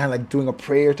was like kind of like doing a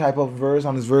prayer type of verse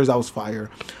on his verse. That was fire.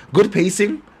 Good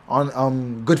pacing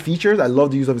on good features. I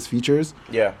love the use of his features.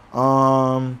 Yeah.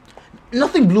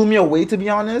 Nothing blew me away, to be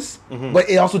honest, but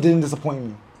it also didn't disappoint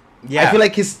me. Yeah. I feel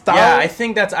like his style. Yeah, I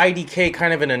think that's IDK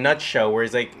kind of in a nutshell, where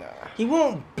he's like, he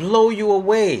won't blow you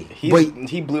away.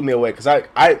 He blew me away because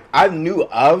I knew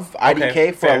of IDK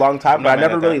Okay, for fair. a long time, I'm but I not mad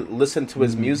never at really that. listened to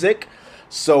his music.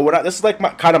 So this is like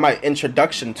kind of my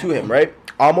introduction to him, right?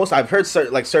 Almost, I've heard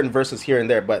certain verses here and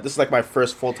there, but this is like my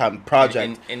first full-time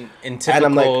project. In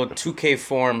typical 2K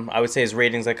form, I would say his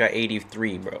rating's like a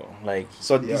 83, bro. Like,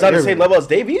 so he's on the same level as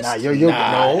Davies?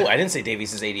 No, I didn't say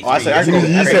Davies is 83. Oh, I said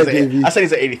he's at 83. You said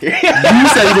he's at 83.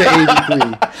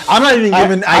 I'm not even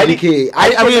giving IDK.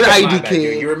 I mean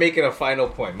IDK. You were making a final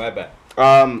point. My bad.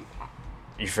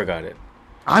 You forgot it.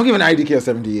 I'm giving IDK a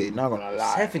 78. Not gonna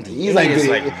lie. 78. He's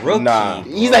like rookie. Nah,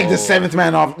 he's like the 7th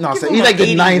man off. No, he's like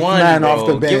the 9th man off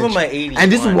the bench. Give him an 81.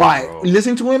 And this is why,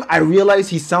 listening to him, I realize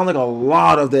he sounds like a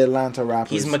lot of the Atlanta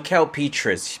rappers. He's Mikel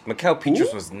Petrus. Mikel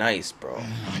Petrus was nice, bro.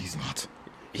 No, he's not.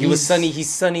 He's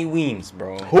Sonny Weems,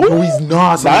 bro. Who? No, he's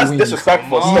not. That's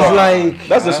disrespectful.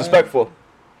 That's disrespectful.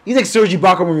 He's like Serge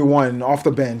Ibaka when we won off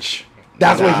the bench.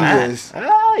 That's what he is.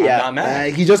 Yeah.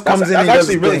 He just comes in. That's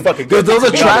actually really fucking good. There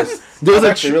was a track.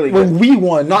 Really when we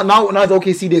won, not the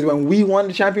OKC days, when we won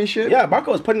the championship. Yeah,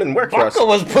 Baca was putting in work for us. Baca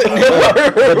was putting in work.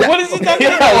 What is he talking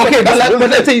about? Okay,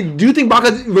 but let's say, do you think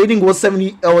Baca's rating was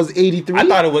 70? Was 83? I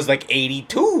thought it was like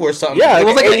 82 or something. Yeah, it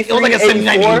was like a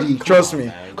 79, 80. Trust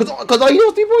me, because all you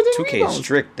know, 3 points. 2K is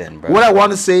strict then, bro. What I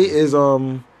want to say is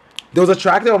there was a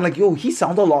track there. I'm like, yo, he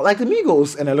sounds a lot like the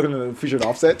Migos, and I look at the featured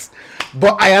offsets.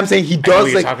 But I am saying he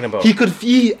does like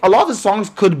a lot of his songs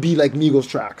could be like Migos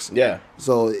tracks. Yeah.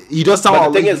 So he does sound. But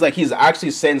the thing is, like, he's actually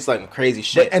saying some crazy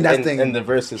shit. And that's the thing. In the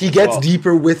verses, he gets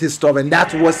deeper with his stuff, and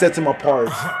that's what sets him apart.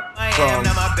 I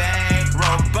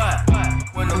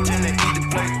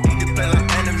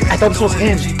thought this was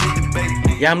him.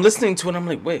 Yeah, I'm listening to it. I'm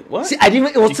like, wait, what? See, I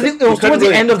didn't. It was towards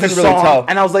the end of the song,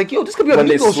 and I was like, yo, this could be a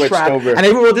Migos track. And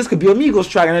I wrote, this could be a Migos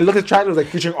track, and I looked at the track, it was like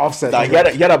featuring Offset. Nah, he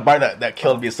had a bar that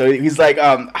killed me. So he's like,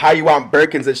 how you want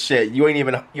Birkins and shit? You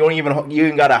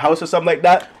ain't got a house or something like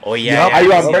that. Oh yeah. How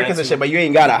you want Birkins and shit, but you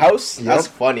ain't got a house? That's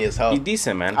funny as hell. He's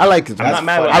decent, man. I liked it. I'm not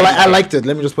mad. I liked it.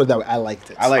 Let me just put it that way. I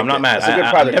liked it. I'm not mad. It's a good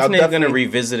project. I'm definitely gonna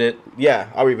revisit it. Yeah,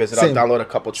 I'll revisit it. I'll download a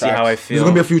couple tracks. See how I feel. There's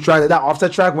gonna be a few tracks. That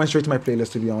Offset track went straight to my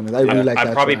playlist, to be honest. I really like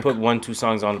that. I probably put 1-2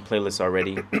 songs on the playlist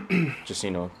already. Just,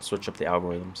 switch up the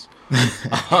algorithms.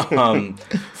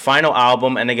 Final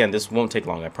album, and again, this won't take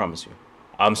long, I promise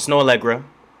you. Snow Allegra,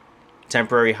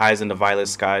 Temporary Highs in the Violet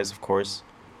Skies, of course.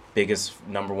 Biggest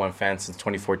 #1 fan since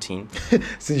 2014.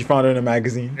 Since you found her in a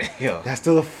magazine. Yeah. That's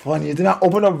still the funniest. Did I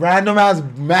open a random ass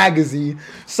magazine?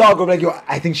 Saw go like, yo,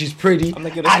 I think she's pretty. I'm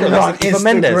like, yo, added her on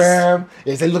Instagram.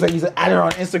 Yes, it looked like he's added her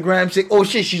on Instagram. She's like, oh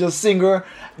shit, she's a singer.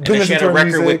 And then she had a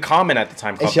record with Common at the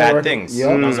time called Bad Things. Yep.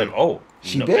 And I was like, oh.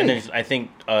 She did. And then I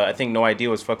think No Idea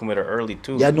was fucking with her early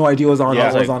too. Yeah, No Idea was on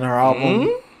on her album.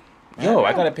 Mm-hmm. Yo,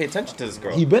 I gotta pay attention to this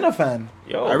girl. He been a fan.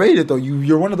 Yo, I rated it though.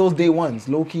 You're one of those day ones,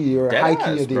 low key. You're high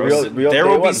key. There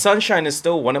Will Be Sunshine is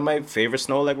still one of my favorite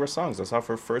Snow Allegra songs. That's off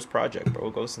her first project,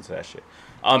 bro. Go listen to that shit.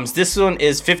 This one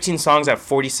is 15 songs at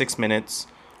 46 minutes.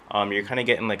 You're kind of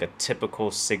getting like a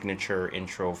typical signature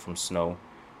intro from Snow,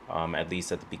 at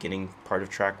least at the beginning part of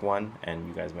track 1. And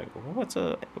you guys might go, well, what's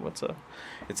a?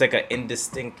 It's like an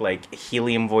indistinct like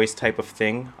helium voice type of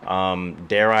thing.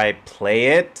 Dare I play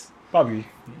it? Probably.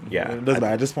 Yeah. It doesn't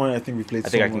matter. At this point, I think we played. I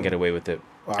think I can get away with it,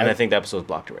 and I think the episode's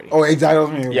blocked already. Oh,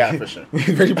 exactly. Yeah, for sure. We've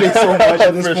already played so much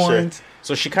at this point. Sure.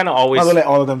 So she kind of always. I'll let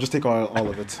all of them. Just take all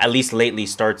of it. At least lately,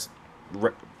 starts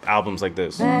albums like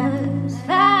this.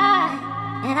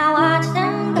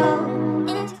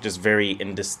 Just very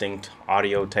indistinct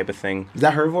audio type of thing. Is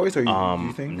that her voice, or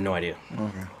you think? No idea.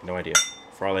 Okay. No idea.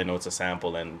 For all I know, it's a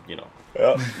sample, and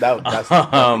that's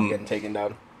getting taken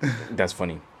down. That's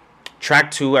funny.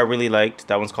 Track 2 I really liked.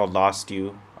 That one's called Lost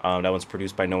You. That one's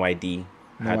produced by No ID.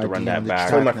 I had to run that back.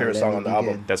 That's my favorite song on the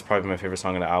album. That's probably my favorite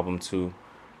song on the album too.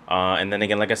 And then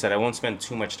again, like I said, I won't spend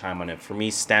too much time on it. For me,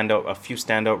 a few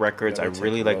standout records. I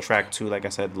really like track 2, like I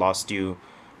said, Lost You.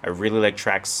 I really like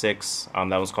track 6. That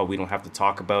one's called We Don't Have to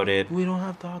Talk About It. We don't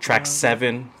have to talk Track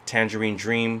 7, Tangerine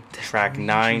Dream. Track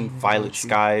 9, Violet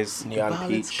Skies. Neon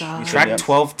Peach. Track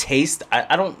 12, Taste.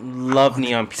 I don't love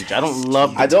Neon Peach. I don't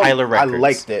love the Tyler records. I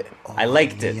liked it. I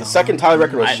liked it. The second Tyler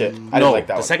record was shit. I didn't like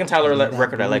that one. The second Tyler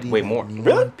record I liked way more.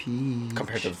 Really?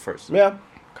 Compared to the first. Yeah.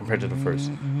 Compared to the first.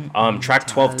 Track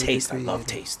 12, Taste. I love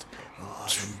Taste.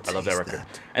 I love that record.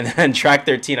 And then track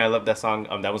 13, I love that song.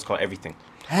 That was called Everything.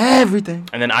 Everything.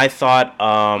 And then I thought,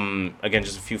 again,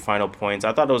 just a few final points.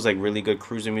 I thought it was like really good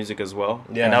cruiser music as well.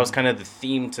 Yeah. And that was kind of the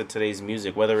theme to today's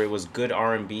music, whether it was good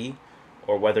R&B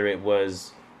or whether it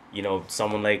was,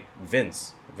 someone like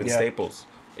Vince Staples.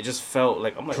 It just felt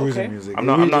like I'm like, cruiser okay, music. I'm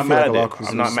not mad at it.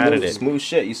 I'm not mad at it. Smooth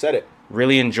shit. You said it.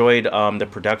 Really enjoyed the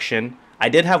production. I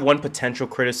did have one potential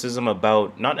criticism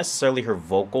about not necessarily her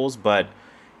vocals, but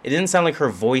it didn't sound like her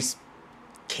voice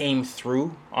came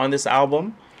through on this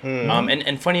album.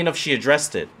 And funny enough, she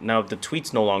addressed it. Now, the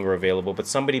tweet's no longer available, but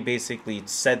somebody basically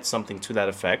said something to that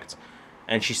effect.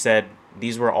 And she said,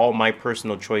 these were all my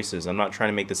personal choices. I'm not trying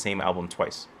to make the same album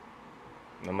twice.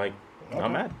 And I'm like,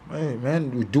 not mad. Hey,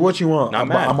 man, do what you want. Not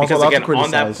mad. I'm Because, allowed again, to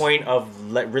criticize. on that point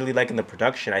of really liking the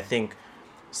production, I think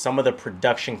some of the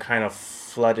production kind of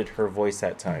flooded her voice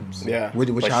at times. Yeah. Which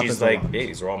but happens she's a like, lot. hey,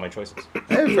 these are all my choices.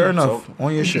 Hey, fair enough.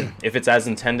 On your shit. If it's as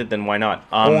intended, then why not?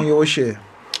 On your shit.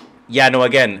 Yeah, no,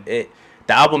 again, the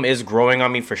album is growing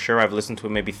on me for sure. I've listened to it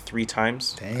maybe 3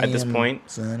 times at this point.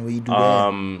 Son, what you do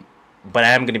that? But I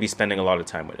am going to be spending a lot of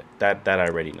time with it. That I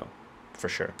already know, for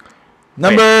sure.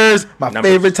 Numbers,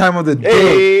 favorite time of the day.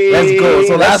 Hey, let's go.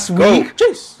 So last week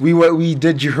Jeez. we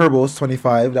did G Herbo's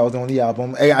 25. That was the only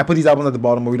album. Hey, I put these albums at the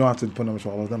bottom, but we don't have to put numbers for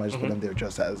all of them. I just put them there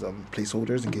just as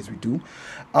placeholders in case we do. G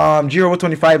Herbo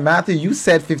 25. Matthew, you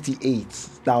said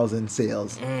 58,000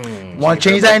 sales. Want to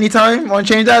change that anytime? Want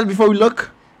to change that before we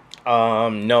look?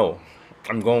 No,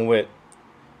 I'm going with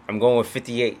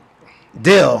 58.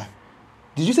 Dill.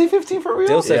 Did you say 15 for real?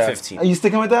 Dill said 15. Are you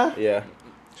sticking with that? Yeah.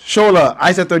 Shola,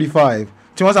 I said 35.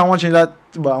 To us, I want to change that,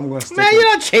 but I'm going to stick Man, with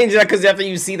you're not changing that because after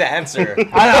you see the answer.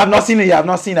 I've not seen it yet. I've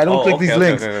not seen it. I don't click these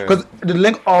links. okay. Because the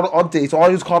link auto updates. So I'll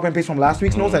just copy and paste from last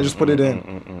week's notes and just put it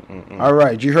in. All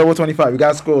right. G Herbo 25. We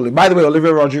got scrolling. By the way,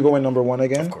 Olivia Rodrigo went number 1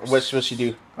 again. What she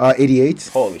do? 88.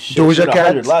 Holy shit. Doja She got Cat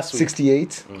 100 last week.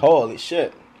 68. Holy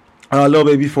shit. Lil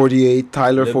Baby 48.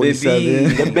 Tyler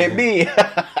 47. The baby.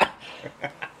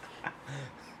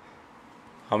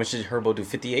 How much did Herbo do?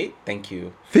 58? Thank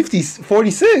you.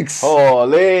 46.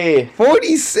 Holy.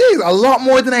 46. A lot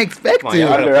more than I expected. Come on,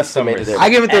 y'all Underestimated it. I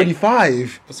gave it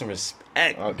 35. Put some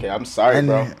respect. Okay, I'm sorry,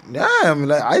 bro.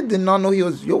 Yeah, I did not know he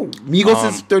was. Migos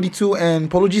is 32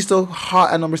 and Polo G still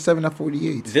hot at number 7 at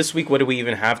 48. This week, what do we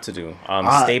even have to do?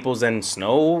 Staples and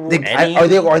Snow? Are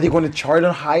they going to chart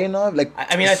on high enough? Like,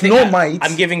 I mean, I Snow think might.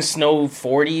 I'm giving Snow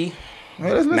 40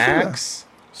 max.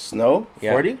 Snow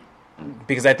 40?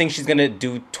 Because I think she's gonna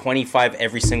do 25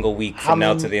 every single week from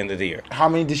now to the end of the year. How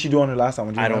many did she do on her last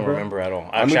album? I don't remember at all.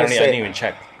 Actually, I didn't even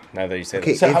check. Now that you say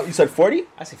Okay, that. So you said 40?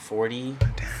 I say 40. And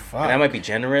that might be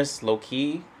generous, low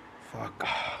key. Fuck.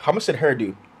 How much did her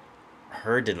do?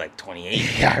 Her did like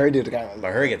 28. Yeah, her did.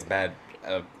 But her gets bad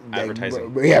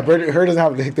advertising. Yeah, but her doesn't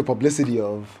have the publicity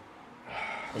of.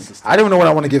 I don't know what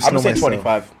I want to give Snow. I'm gonna say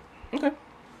 25. Okay.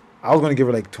 I was gonna give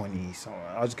her like 20. So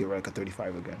I'll just give her like a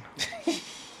 35 again.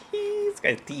 This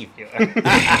guy's thief.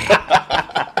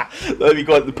 Let me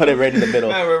go put it right in the middle.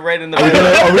 No, we're right in the Are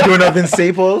middle. we doing up in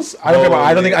Staples? I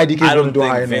don't think IDK is going to do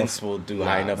high enough. Vince will do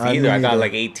high enough either. I got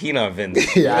like 18 on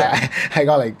Vince. Yeah, I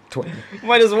got like 20.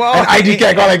 Might as well. And IDK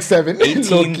I got like 7.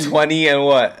 18, 20, and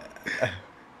what?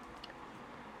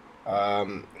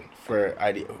 For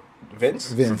Vince?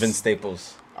 For Vince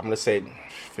Staples. I'm gonna say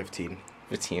 15.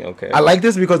 15, okay. I like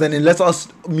this because then it lets us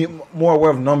be more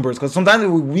aware of numbers. Because sometimes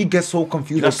we get so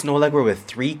confused. You got Snow Allegra with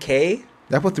 3K? Did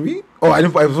I put 3? Oh, I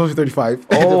didn't. I was supposed to 35.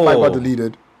 Oh. The 5 got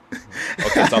deleted.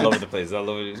 Okay, it's all over the place. It's all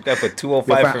over. You got to put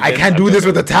 205 for I Vince. can't do this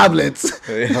with the tablets.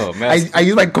 Yo, man, I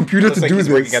use my computer to like do he's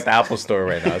this. working at the Apple store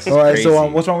right now. This is All right, crazy. so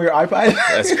what's wrong with your iPad?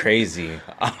 That's crazy.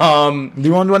 Do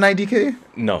you want to do an IDK?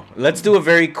 No. Let's do a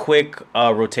very quick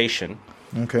rotation.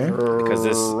 Okay. Because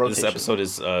this episode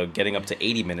is getting up to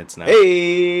 80 minutes now.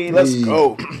 Hey, let's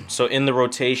go. So in the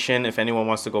rotation, if anyone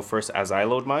wants to go first as I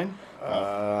load mine.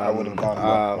 I would have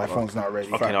gone. My phone's not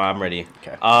ready. Okay, no, I'm ready.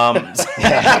 Okay.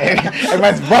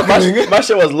 Everyone's buckling. My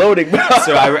shit was loading, bro.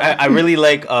 So I really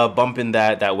like bumping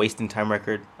that Wasting Time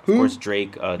record. Of course,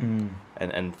 Drake and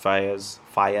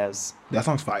Fayez. That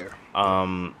song's fire.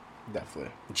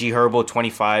 Definitely. G Herbo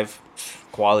 25,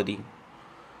 quality.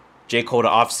 J Cole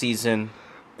Off Season.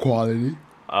 Quality.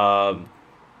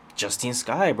 Justine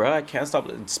Sky, bro. I can't stop.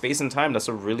 Space and Time. That's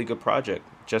a really good project.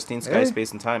 Justine Sky,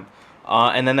 Space and Time.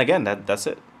 And then again, that's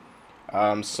it.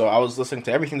 So I was listening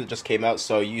to everything that just came out.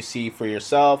 So you see for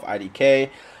yourself, IDK,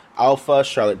 Alpha,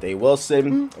 Charlotte Day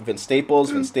Wilson, Vince Staples,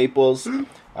 Snow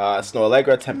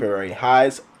Allegra, Temporary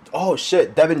Highs. Oh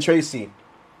shit, Devin Tracy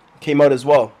came out as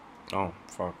well. Oh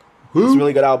fuck. It's a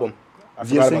really good album. I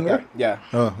forgot about singer? that. Yeah.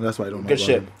 Oh, that's why I don't know. Good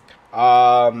shit.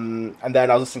 And then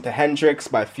I was listening to Hendrix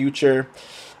by Future.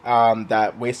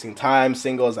 That Wasting Time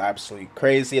single is absolutely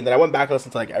crazy. And then I went back and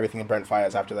listened to like everything in Brent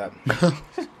Fayez after that.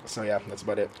 So yeah, that's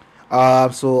about it.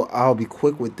 So I'll be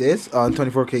quick with this.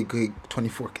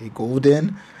 24K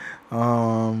Golden.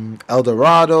 El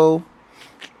Dorado.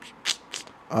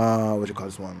 What do you call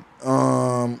this one?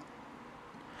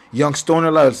 Young Stoner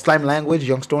Life. Slime Language.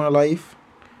 Young Stoner Life.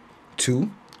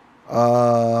 2.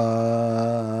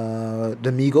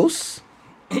 The Migos.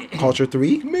 Culture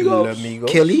 3. Amigos.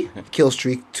 Killy. Kill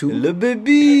Streak 2. Le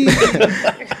Baby.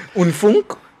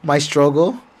 Unfunk. My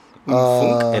Struggle.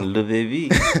 And Le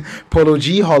Baby. Polo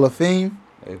G, Hall of Fame.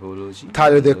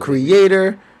 Tyler, the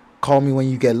Creator. Call Me When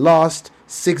You Get Lost.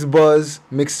 6 Buzz.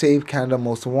 Mixtape. Canada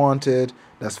Most Wanted.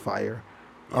 That's fire.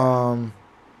 Let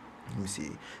me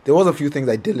see. There was a few things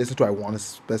I did listen to I want to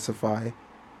specify.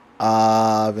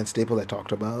 Vince Staples I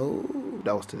talked about.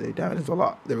 That was today. Damn, it's a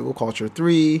lot. There we go. Culture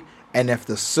 3. NF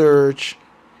The Search.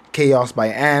 Chaos by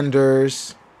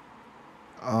Anders.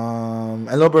 And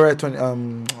Lil Barrett.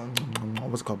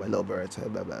 What's it called by Lil Barrett?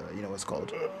 You know what's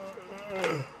called?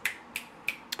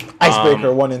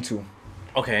 Icebreaker 1 and 2.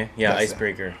 Okay, yeah, That's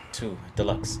Icebreaker 2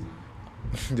 Deluxe.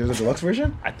 There's a deluxe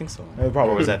version? I think so.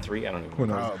 Probably. Or was that 3? I don't even Who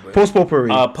know. knows? Post Potpourri.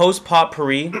 Post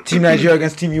Potpourri. Team Nigeria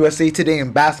against Team USA today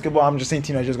in basketball. I'm just saying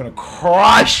Team Nigeria is going to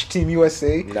crush Team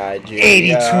USA. Nigeria.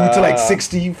 82 to like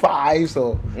 65.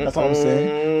 So that's what I'm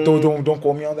saying. Don't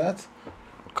quote me on that.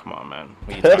 Come on, man.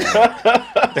 What are you talking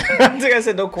about? I think I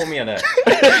said don't quote me on that.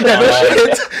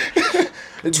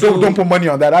 Don't put money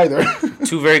on that either.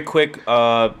 2 very quick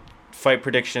fight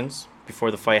predictions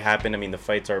before the fight happened. I mean, the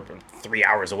fights are 3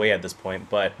 hours away at this point,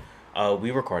 but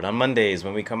we record on Mondays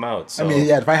when we come out. So. I mean,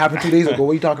 yeah, if I happened 2 days ago,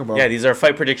 what are you talking about? Yeah, these are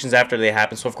fight predictions after they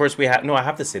happen. So, of course, we have... No, I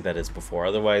have to say that it's before.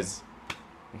 Otherwise...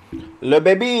 Le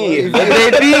Baby. Le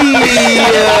Baby.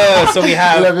 So we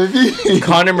have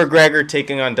Conor McGregor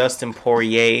taking on Dustin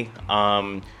Poirier.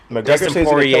 Dustin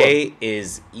Poirier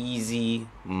is easy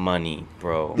money,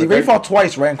 bro. They already fought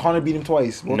twice, right? And Conor beat him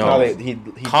twice. No,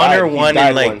 Conor won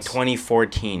in like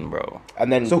 2014, bro. And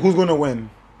then so who's gonna win?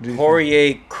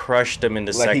 Poirier crushed him in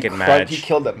the second match. He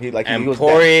killed him. He was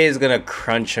Poirier is gonna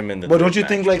crunch him in the. But don't you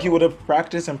think like he would have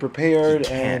practiced and prepared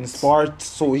and sparred?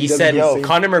 So he said, "Yo."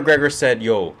 Conor McGregor said,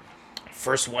 "Yo,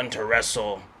 first one to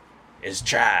wrestle is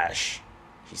trash."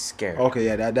 He's scared. Okay,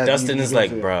 yeah, that Dustin is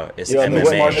like, bruh, it's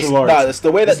MMA. It's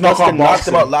the way that Dustin knocked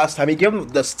him out last time. He gave him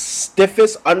the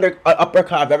stiffest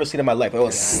uppercut I've ever seen in my life. It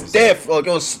was stiff. Like,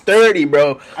 it was sturdy,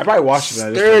 bro. I probably watched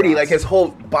that. Sturdy. Like, his whole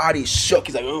body shook.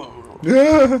 He's like, ugh.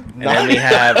 And then we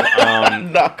have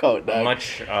knockout. I'm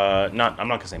not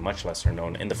gonna say much lesser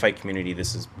known in the fight community.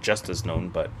 This is just as known,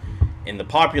 but in the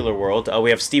popular world,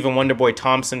 we have Stephen Wonderboy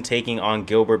Thompson taking on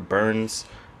Gilbert Burns.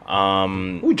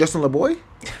 Ooh, Justin LeBoy.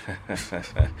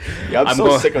 Yeah, I'm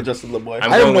so sick of Justin LeBoy. I'm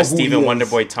going with Stephen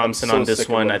Wonderboy Thompson on this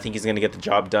one. I think he's going to get the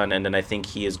job done, and then I think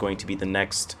he is going to be the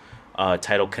next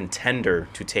title contender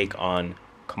to take on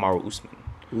Kamaru Usman.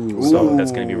 Ooh. So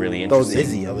that's going to be really interesting.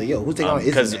 Izzy. Who's taking on Izzy?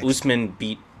 Because Usman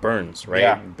beat Burns, right?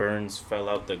 Yeah. Burns fell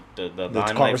out the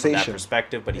limelight from that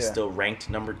perspective, but he's still ranked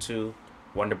number 2.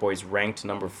 Wonderboy's ranked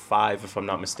number 5, if I'm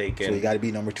not mistaken. So you got to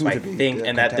be number 2 so to I think,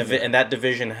 and that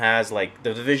division has like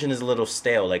the division is a little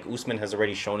stale. Like Usman has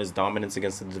already shown his dominance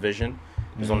against the division.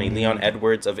 There's only Leon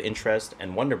Edwards of interest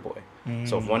and Wonderboy.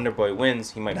 So if Wonderboy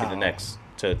wins, he might be the next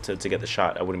to get the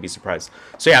shot. I wouldn't be surprised.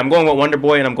 So yeah, I'm going with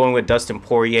Wonderboy and I'm going with Dustin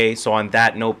Poirier. So on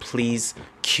that note, please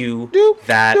cue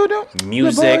that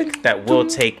music that will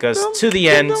take us to the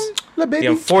end, the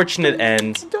unfortunate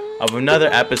end of another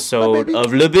episode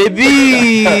of Le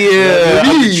Baby, of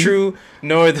the True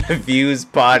Northern Views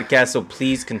podcast. So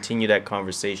please continue that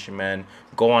conversation, man.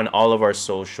 Go on all of our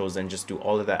socials and just do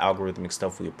all of that algorithmic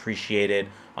stuff. We appreciate it.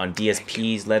 On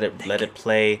DSPs, let it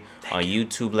play. On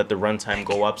YouTube, let the runtime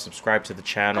go up. Subscribe to the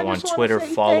channel. On Twitter,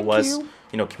 follow us.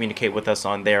 Communicate with us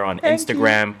on there. On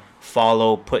Instagram,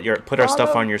 follow. Put our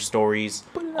stuff on your stories.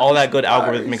 All that good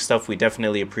algorithmic stuff. We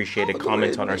definitely appreciate it.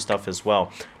 Comment on our stuff as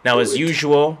well. Now, as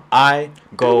usual, I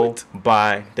go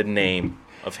by the name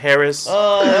of Harris.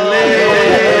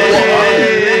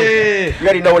 You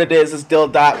already know what it is. It's Dill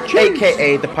Dot,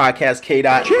 a.k.a. the podcast K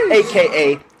Dot,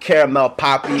 a.k.a. Caramel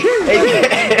Poppy,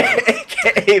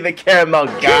 a.k.a. the Caramel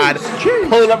God.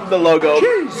 Pulling up the logo.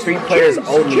 3 players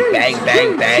only. Bang,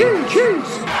 bang, bang.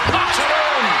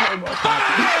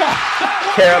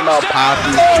 Caramel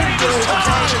Poppy.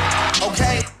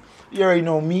 You already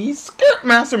know me, Skirt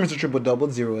Master, Mr. Triple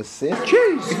Double, 0 assists. If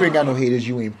you ain't got no haters,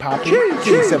 you ain't popping.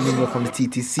 Getting 70 mil from the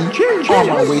TTC. On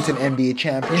my way to an NBA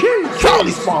champion.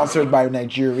 Proudly sponsored by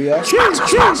Nigeria. Just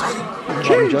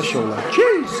show love.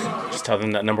 Just tell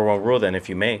them that #1 rule then, if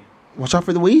you may. Watch out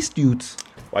for the waist youths.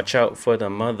 Watch out for the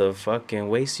motherfucking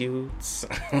waist youths.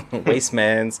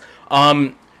 Wastemans.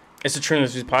 It's the True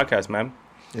North Views podcast, man.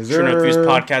 True North Views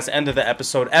podcast. End of the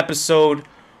episode. Episode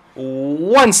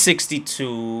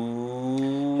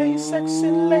 162. Hey,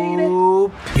 sexy lady.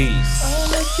 Peace.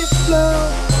 I'll make you flow.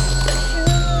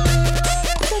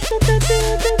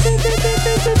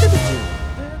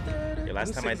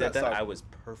 Last time I did that, I was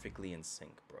perfectly in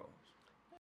sync, bro.